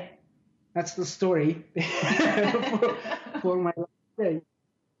day, that's the story for my last day.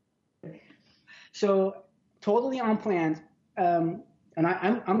 So totally unplanned. And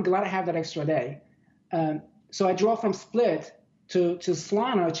I'm glad I have that extra day. So I drove from Split to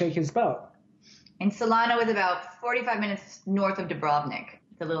Solano to check his boat. And Solano is about 45 minutes north of Dubrovnik,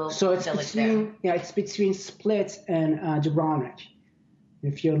 the little village there. Yeah, it's between Split and Dubrovnik,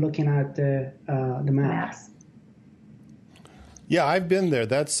 if you're looking at the maps. Yeah, I've been there.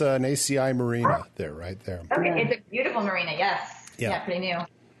 That's an ACI marina there, right there. Okay, it's a beautiful marina, yes. Yeah, pretty new.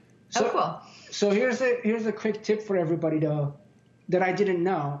 So, cool. So here's a quick tip for everybody though that I didn't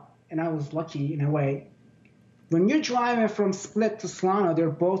know, and I was lucky in a way. When you're driving from Split to Slano, they're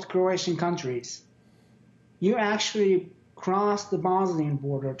both Croatian countries. You actually cross the Bosnian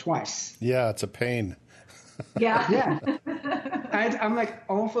border twice. Yeah, it's a pain. Yeah. I'm like,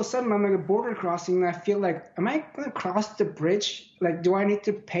 all of a sudden, I'm like a border crossing, and I feel like, am I going to cross the bridge? Like, do I need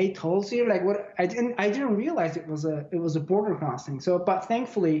to pay tolls here? Like, what? I didn't realize it was a border crossing. So, but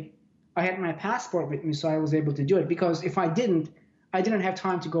thankfully, I had my passport with me, so I was able to do it. Because if I didn't have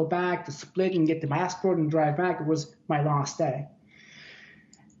time to go back to Split and get the passport and drive back. It was my last day.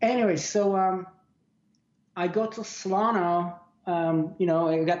 Anyway, so I go to Slano.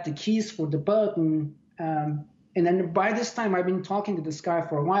 I got the keys for the boat, and then by this time I've been talking to this guy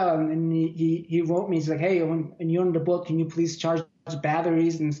for a while, and he wrote me. He's like, "Hey, when you're on the boat, can you please charge the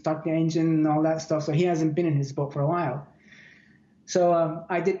batteries and start the engine and all that stuff?" So he hasn't been in his boat for a while. So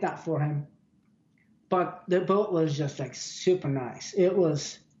I did that for him. But the boat was just like super nice. It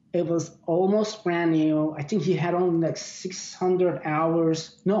was almost brand new. I think he had only like 600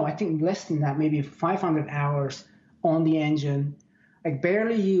 hours. No, I think less than that, maybe 500 hours on the engine. Like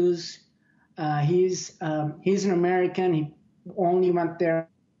barely used. He's an American. He only went there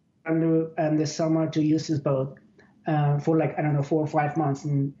in the summer to use his boat for like, I don't know, 4 or 5 months.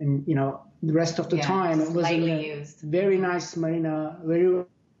 And the rest of the time it was used. Very nice marina, very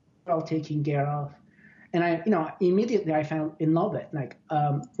well taken care of. And immediately I fell in love with it, like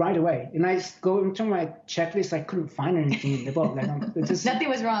right away. And I go into my checklist, I couldn't find anything in the boat. Like nothing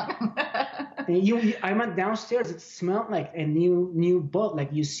was wrong. I went downstairs. It smelled like a new boat,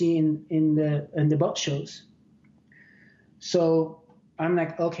 like you see in the boat shows. So I'm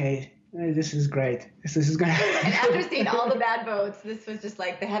like, okay, this is great. This is gonna. And after seeing all the bad boats, this was just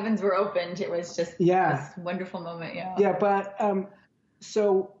like the heavens were opened. It was just this wonderful moment. Yeah. Yeah, but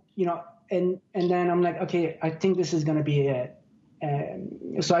so and then I'm like, okay, I think this is gonna be it.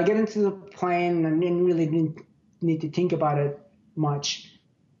 So I get into the plane and didn't really need to think about it much.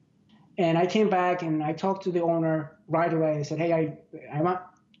 And I came back and I talked to the owner right away. I said, hey, I want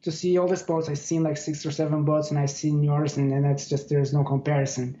to see all these boats. I've seen like 6 or 7 boats, and I've seen yours, and that's just, there's no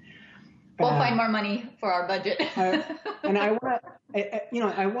comparison. We'll find more money for our budget. And I want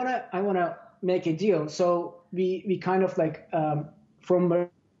to make a deal. So we kind of like from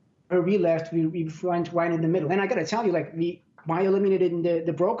where we left, we went right in the middle. And I got to tell you, like by eliminating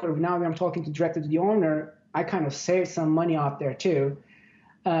the broker, now I'm talking directly to the owner, I kind of saved some money out there too.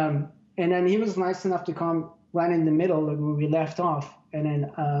 And then he was nice enough to come right in the middle, like where we left off. And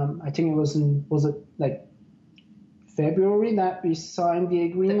then I think was it like February that we signed the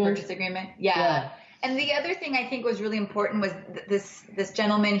agreement? The purchase agreement? Yeah. And the other thing I think was really important was this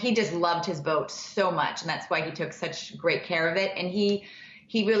gentleman, he just loved his boat so much, and that's why he took such great care of it. And he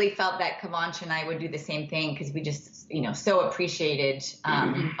really felt that Kavanch and I would do the same thing, because we just, so appreciated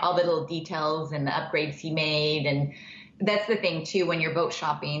all the little details and the upgrades he made. And that's the thing too, when you're boat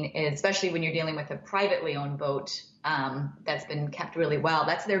shopping, especially when you're dealing with a privately owned boat that's been kept really well,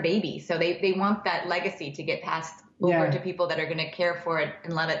 that's their baby. So they want that legacy to get passed over to people that are going to care for it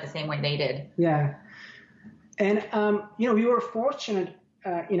and love it the same way they did. Yeah. And, we were fortunate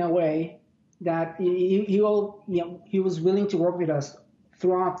in a way that he was willing to work with us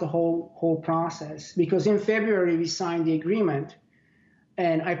throughout the whole process, because in February we signed the agreement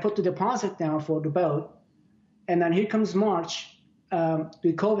and I put the deposit down for the boat. And then here comes March, the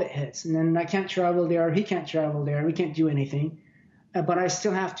COVID hits, and then I can't travel there. He can't travel there. We can't do anything, but I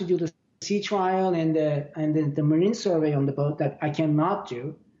still have to do the sea trial and the marine survey on the boat that I cannot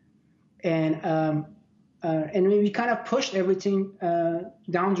do, and we kind of pushed everything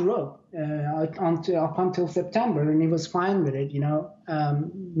down the road up until September, and he was fine with it.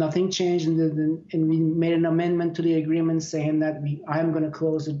 Nothing changed, and we made an amendment to the agreement saying that I'm going to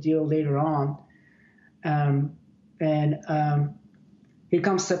close the deal later on. Here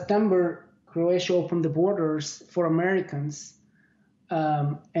comes September, Croatia opened the borders for Americans.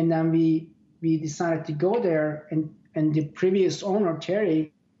 And then we decided to go there, and the previous owner,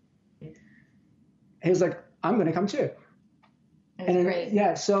 Terry, he was like, I'm going to come too. That's great.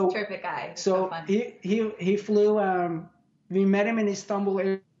 Yeah. So terrific guy. So fun. He flew, we met him in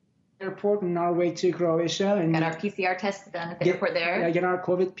Istanbul airport on our way to Croatia. And got our PCR test done at the airport there. Yeah, get our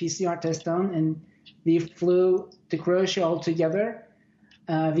COVID PCR test done. And we flew to Croatia all together.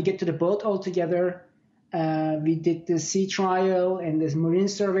 We get to the boat all together. We did the sea trial and this marine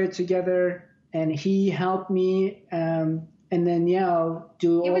survey together. And he helped me. And then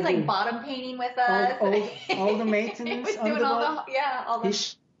do. He was like bottom painting with us. All the maintenance. He was doing all the. He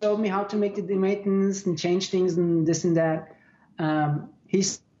showed me how to make the maintenance and change things and this and that. He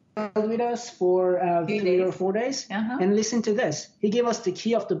with us for 3 or 4 days. Uh-huh. And listen to this. He gave us the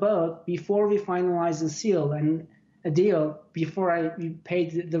key of the boat before we finalized the seal and a deal, before we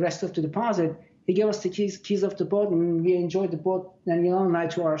paid the rest of the deposit. He gave us the keys of the boat, and we enjoyed the boat, Danielle and I,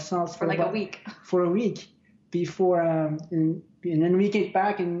 to ourselves for like a week. For a week before, and then we came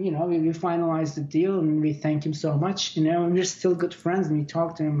back, and we finalized the deal, and we thank him so much. And we're still good friends, and we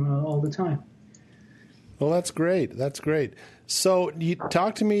talk to him all the time. Well, that's great. That's great. So you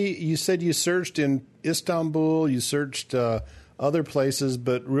talk to me. You said you searched in Istanbul, you searched other places,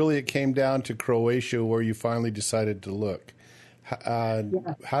 but really it came down to Croatia where you finally decided to look.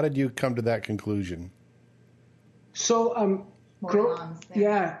 How did you come to that conclusion? So,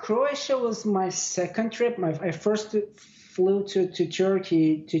 Croatia was my second trip. I first flew to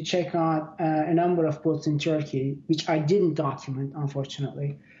Turkey to check out a number of boats in Turkey, which I didn't document,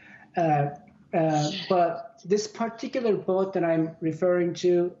 unfortunately. But this particular boat that I'm referring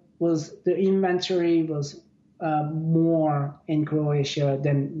to, the inventory was more in Croatia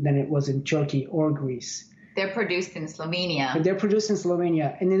than it was in Turkey or Greece. They're produced in Slovenia.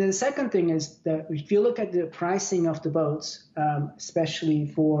 And then the second thing is that if you look at the pricing of the boats, especially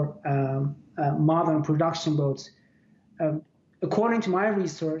for modern production boats, according to my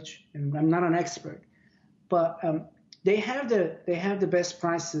research, and I'm not an expert, but they have the best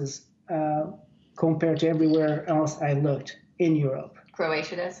prices compared to everywhere else I looked in Europe.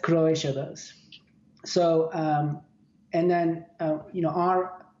 Croatia does. So, and then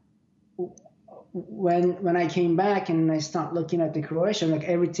when I came back and I started looking at the Croatia, like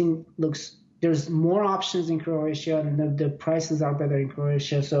everything there's more options in Croatia, and the prices are better in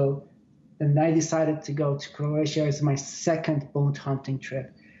Croatia. So, and I decided to go to Croatia as my second boat hunting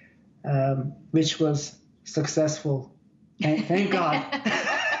trip, which was successful. Thank God.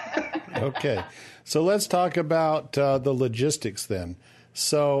 Okay. So let's talk about the logistics then.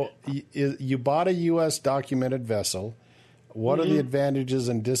 So you bought a U.S. documented vessel. What are the advantages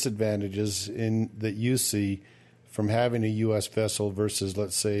and disadvantages that you see from having a U.S. vessel versus,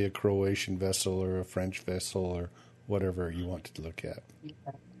 let's say, a Croatian vessel or a French vessel or whatever you want to look at?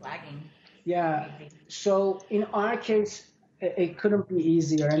 Flagging. Yeah. So in our case, it couldn't be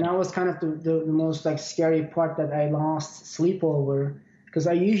easier. And that was kind of the most scary part that I lost sleep over. Because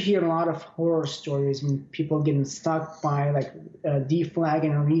you hear a lot of horror stories when people getting stuck by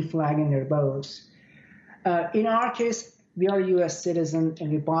deflagging or reflagging their boats. In our case, we are a U.S. citizen, and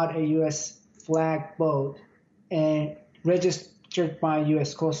we bought a U.S. flag boat and registered by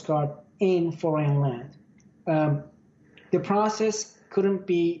U.S. Coast Guard in foreign land. The process couldn't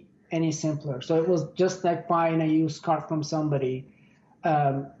be any simpler. So it was just like buying a used car from somebody.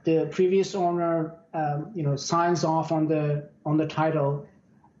 The previous owner, signs off on the title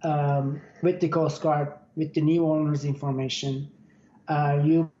with the Coast Guard with the new owner's information.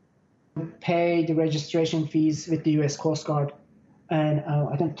 You pay the registration fees with the U.S. Coast Guard, and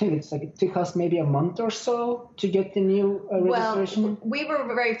I don't think it took us maybe a month or so to get the new registration. Well, we were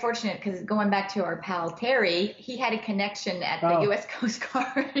very fortunate because going back to our pal Terry, he had a connection at the U.S. Coast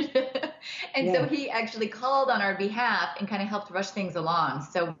Guard, and so he actually called on our behalf and kind of helped rush things along.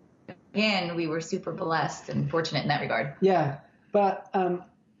 So again, we were super blessed and fortunate in that regard. Yeah, but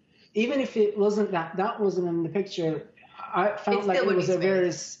even if it wasn't that wasn't in the picture, I felt like it was a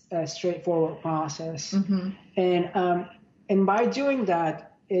very straightforward process. Mm-hmm. And by doing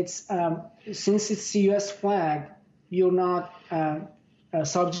that, it's since it's U.S. flag, you're not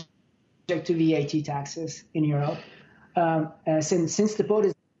subject to VAT taxes in Europe. Since the boat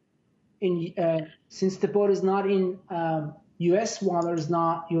is not in U.S. waters,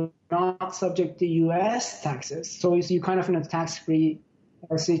 you're not subject to U.S. taxes. So you're kind of in a tax-free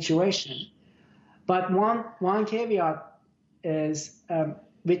situation. But one caveat is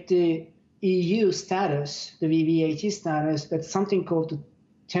with the EU status, the VVAT status, that's something called the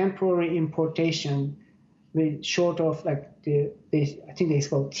temporary importation, with short of I think they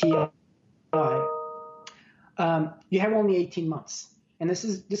call TI. You have only 18 months, and this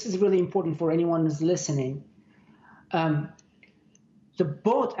is really important for anyone who's listening. The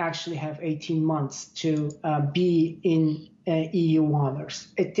boat actually have 18 months to be in EU waters.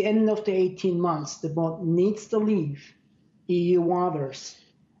 At the end of the 18 months, the boat needs to leave EU waters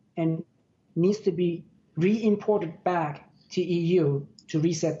and needs to be re-imported back to EU to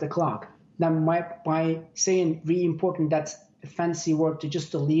reset the clock. Now, by saying re-imported, that's a fancy word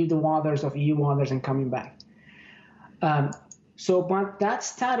to leave the waters of EU waters and coming back. But that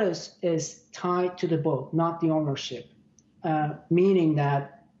status is tied to the boat, not the ownership, meaning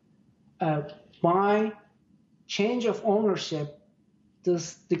that by change of ownership,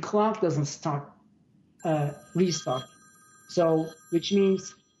 the clock doesn't restart. So, which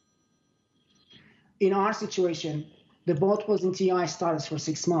means in our situation, the boat was in TI status for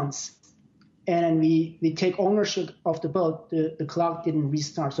 6 months. And then we take ownership of the boat. The clock didn't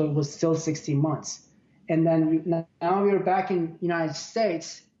restart, so it was still 16 months. And then now we're back in the United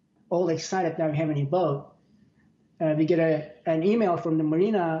States, all excited that we have a new boat. We get an email from the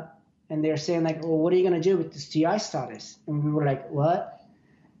marina, and they're saying, like, well, what are you going to do with this TI status? And we were like, what?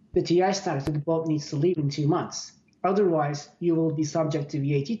 The TI status, the boat needs to leave in 2 months. Otherwise, you will be subject to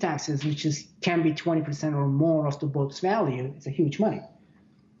VAT taxes, which can be 20% or more of the boat's value. It's a huge money.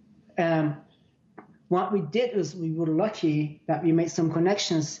 What we did is we were lucky that we made some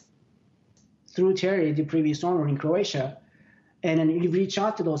connections through Terry, the previous owner in Croatia. And then we reached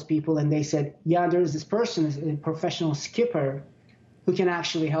out to those people, and they said, yeah, there's this person, a professional skipper, who can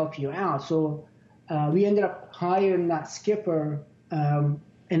actually help you out. So we ended up hiring that skipper, and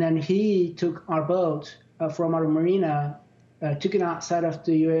then he took our boat from our marina, took it outside of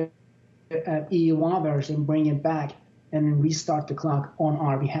the EU waters and bring it back and restart the clock on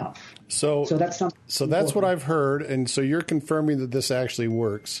our behalf. So that's something. So that's what I've heard, and so you're confirming that this actually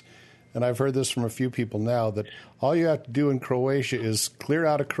works. And I've heard this from a few people now, that all you have to do in Croatia is clear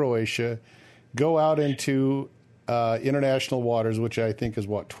out of Croatia, go out into international waters, which I think is,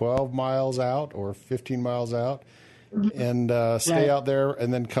 12 miles out or 15 miles out, and stay out there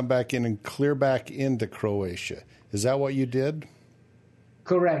and then come back in and clear back into Croatia. Is that what you did?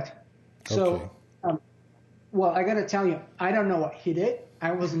 Correct. Okay. So, well, I got to tell you, I don't know what he did.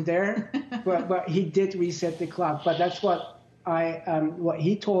 I wasn't there, but he did reset the clock. But that's what what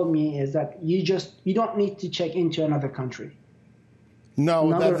he told me is that you don't need to check into another country. No,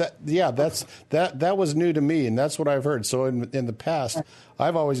 that was new to me, and that's what I've heard. So in the past,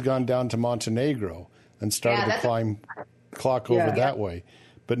 I've always gone down to Montenegro and started to clock over that way.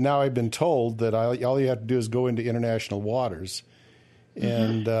 But now I've been told that all you have to do is go into international waters,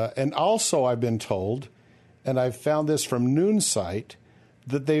 and also I've been told, and I've found this from Noonsite,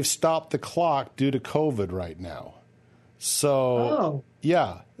 that they've stopped the clock due to COVID right now. So,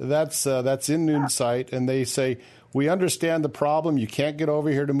 that's in Noonsite, and they say, we understand the problem. You can't get over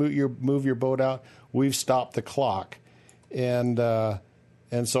here to move your boat out. We've stopped the clock. And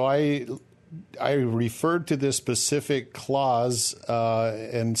so I referred to this specific clause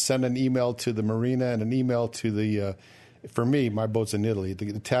and sent an email to the marina and an email to the, for me, my boat's in Italy, the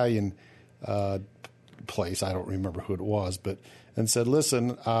Italian place. I don't remember who it was, and said,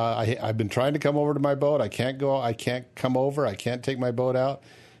 listen, I've been trying to come over to my boat. I can't go. I can't come over. I can't take my boat out.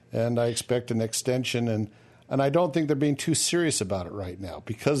 And I expect an extension. And I don't think they're being too serious about it right now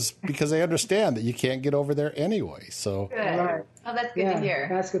because they understand that you can't get over there anyway. So good. Right. Oh, that's good to hear.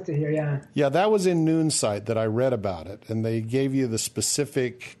 That's good to hear, yeah. Yeah, that was in Noonsite that I read about it. And they gave you the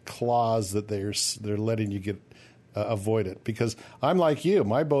specific clause that they're letting you avoid it. Because I'm like you.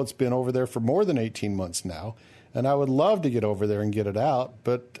 My boat's been over there for more than 18 months now. And I would love to get over there and get it out,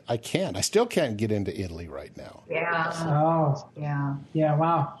 but I can't. I still can't get into Italy right now. Yeah. Oh. Yeah. Yeah,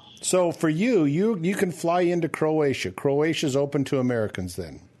 wow. So for you can fly into Croatia. Croatia's open to Americans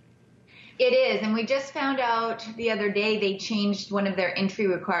then. It is, and we just found out the other day they changed one of their entry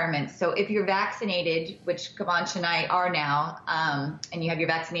requirements. So if you're vaccinated, which Kavanch and I are now, and you have your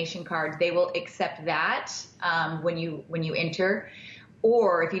vaccination card, they will accept that when you enter.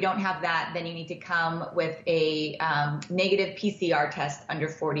 Or if you don't have that, then you need to come with a negative PCR test under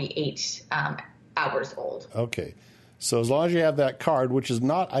 48 hours old. Okay. So as long as you have that card, which is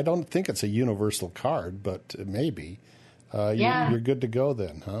not, I don't think it's a universal card, but it may be, you're good to go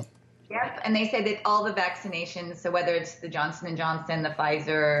then, huh? Yep. And they say that all the vaccinations, so whether it's the Johnson & Johnson, the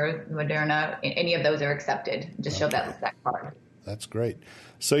Pfizer, Moderna, any of those are accepted. Just show that card. That's great.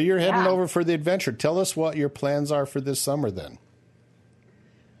 So you're heading over for the adventure. Tell us what your plans are for this summer then.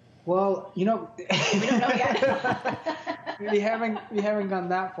 Well, we don't know yet. we haven't gone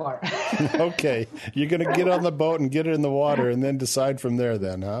that far. Okay, you're going to get on the boat and get it in the water, and then decide from there,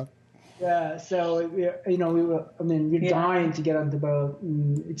 then, huh? Yeah. So we're dying to get on the boat.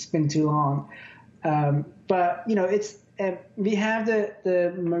 It's been too long, but it's we have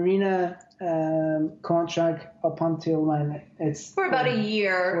the marina contract up until when it's for about a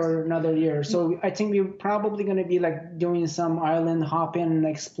year, for another year. So I think we're probably going to be like doing some island hopping and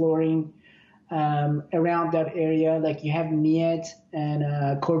exploring around that area. Like you have Miet and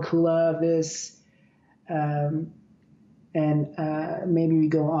Korčula, and maybe we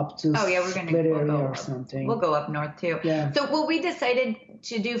go up to Split area or something. We'll go up north too. Yeah. So what we decided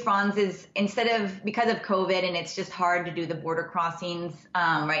to do, Franz, is because of COVID and it's just hard to do the border crossings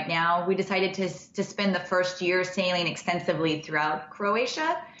right now, we decided to spend the first year sailing extensively throughout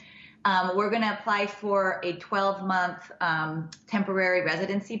Croatia. We're going to apply for a 12-month temporary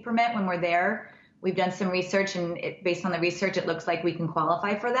residency permit when we're there, We've done some research, and based on the research, it looks like we can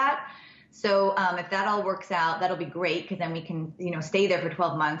qualify for that. So if that all works out, that'll be great, because then we can, stay there for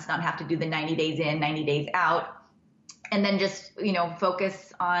 12 months, not have to do the 90 days in, 90 days out, and then just,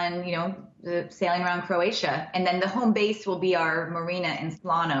 focus on, the sailing around Croatia. And then the home base will be our marina in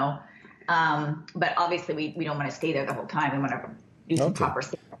Slano. But obviously we don't want to stay there the whole time. We want to do some proper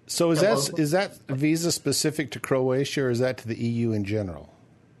sailing. So is that visa specific to Croatia, or is that to the EU in general?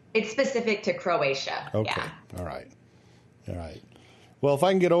 It's specific to Croatia. Okay. Yeah. All right. Well, if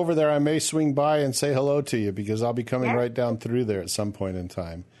I can get over there, I may swing by and say hello to you, because I'll be coming right down through there at some point in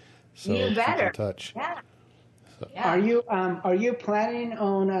time. So you better. keep in touch. Yeah. So. Yeah. Are you planning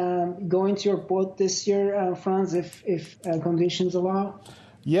on going to your boat this year, Franz, if conditions allow?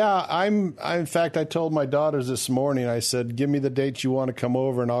 Yeah, in fact, I told my daughters this morning, I said, give me the dates you want to come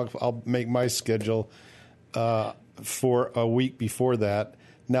over, and I'll make my schedule for a week before that.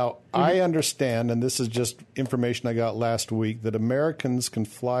 Now, I understand, and this is just information I got last week, that Americans can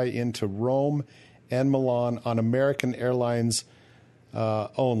fly into Rome and Milan on American Airlines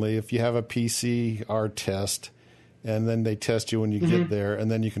only if you have a PCR test, and then they test you when you get there,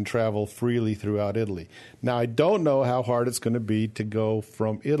 and then you can travel freely throughout Italy. Now, I don't know how hard it's going to be to go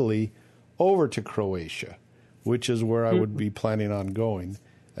from Italy over to Croatia, which is where I would be planning on going.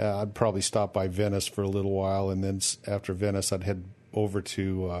 I'd probably stop by Venice for a little while, and then after Venice, I'd head over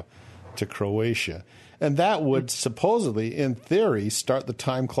to Croatia. And that would supposedly, in theory, start the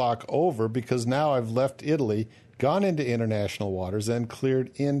time clock over, because now I've left Italy, gone into international waters, and cleared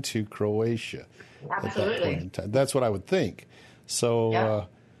into Croatia. Absolutely. At that point in time. That's what I would think. So,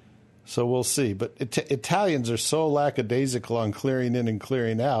 so we'll see. But Italians are so lackadaisical on clearing in and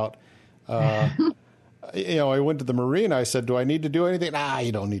clearing out. I went to the marina. I said, do I need to do anything?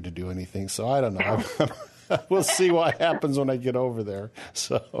 You don't need to do anything. So I don't know. We'll see what happens when I get over there.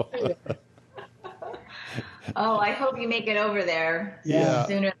 So. I hope you make it over there sooner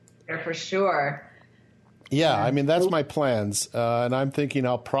than later, for sure. Yeah, I mean, that's my plans. And I'm thinking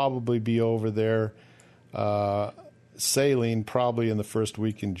I'll probably be over there sailing probably in the first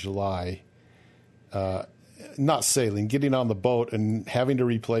week in July. Not sailing, getting on the boat and having to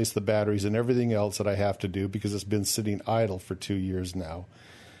replace the batteries and everything else that I have to do, because it's been sitting idle for 2 years now.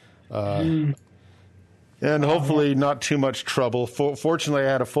 And hopefully not too much trouble. Fortunately,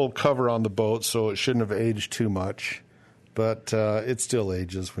 I had a full cover on the boat, so it shouldn't have aged too much. But it still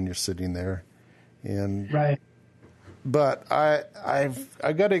ages when you're sitting there. And right. But I've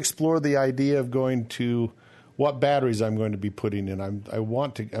got to explore the idea of going to what batteries I'm going to be putting in. I'm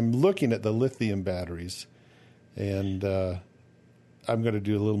looking at the lithium batteries, and I'm going to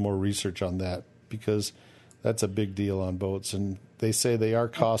do a little more research on that, because that's a big deal on boats, and they say they are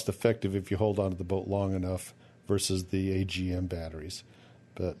cost effective if you hold onto the boat long enough versus the AGM batteries.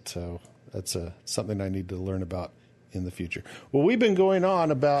 But that's something I need to learn about in the future. Well, we've been going on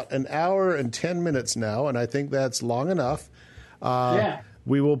about an hour and 10 minutes now, and I think that's long enough.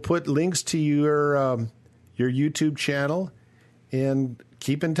 We will put links to your YouTube channel, and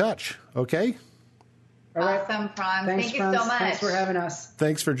keep in touch, okay? All right. Awesome, Franz. Thanks, Thank you Franz. so much. Thanks for having us.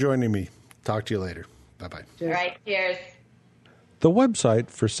 Thanks for joining me. Talk to you later. Bye-bye. All right, cheers. The website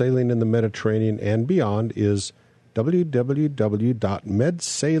for sailing in the Mediterranean and beyond is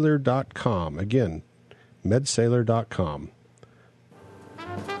www.medsailor.com. Again, medsailor.com.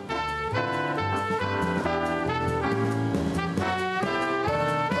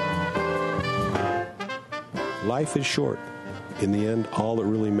 Life is short. In the end, all that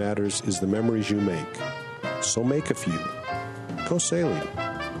really matters is the memories you make. So make a few. Go sailing.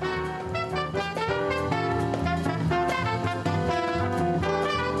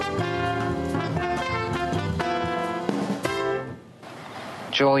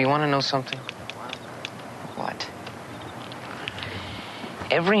 Joel, you want to know something? What?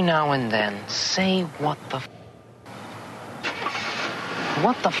 Every now and then, say what the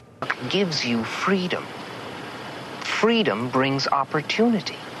gives you freedom. Freedom brings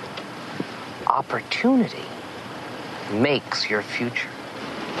opportunity. Opportunity makes your future.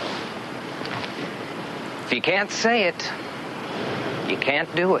 If you can't say it, you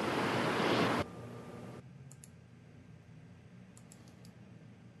can't do it.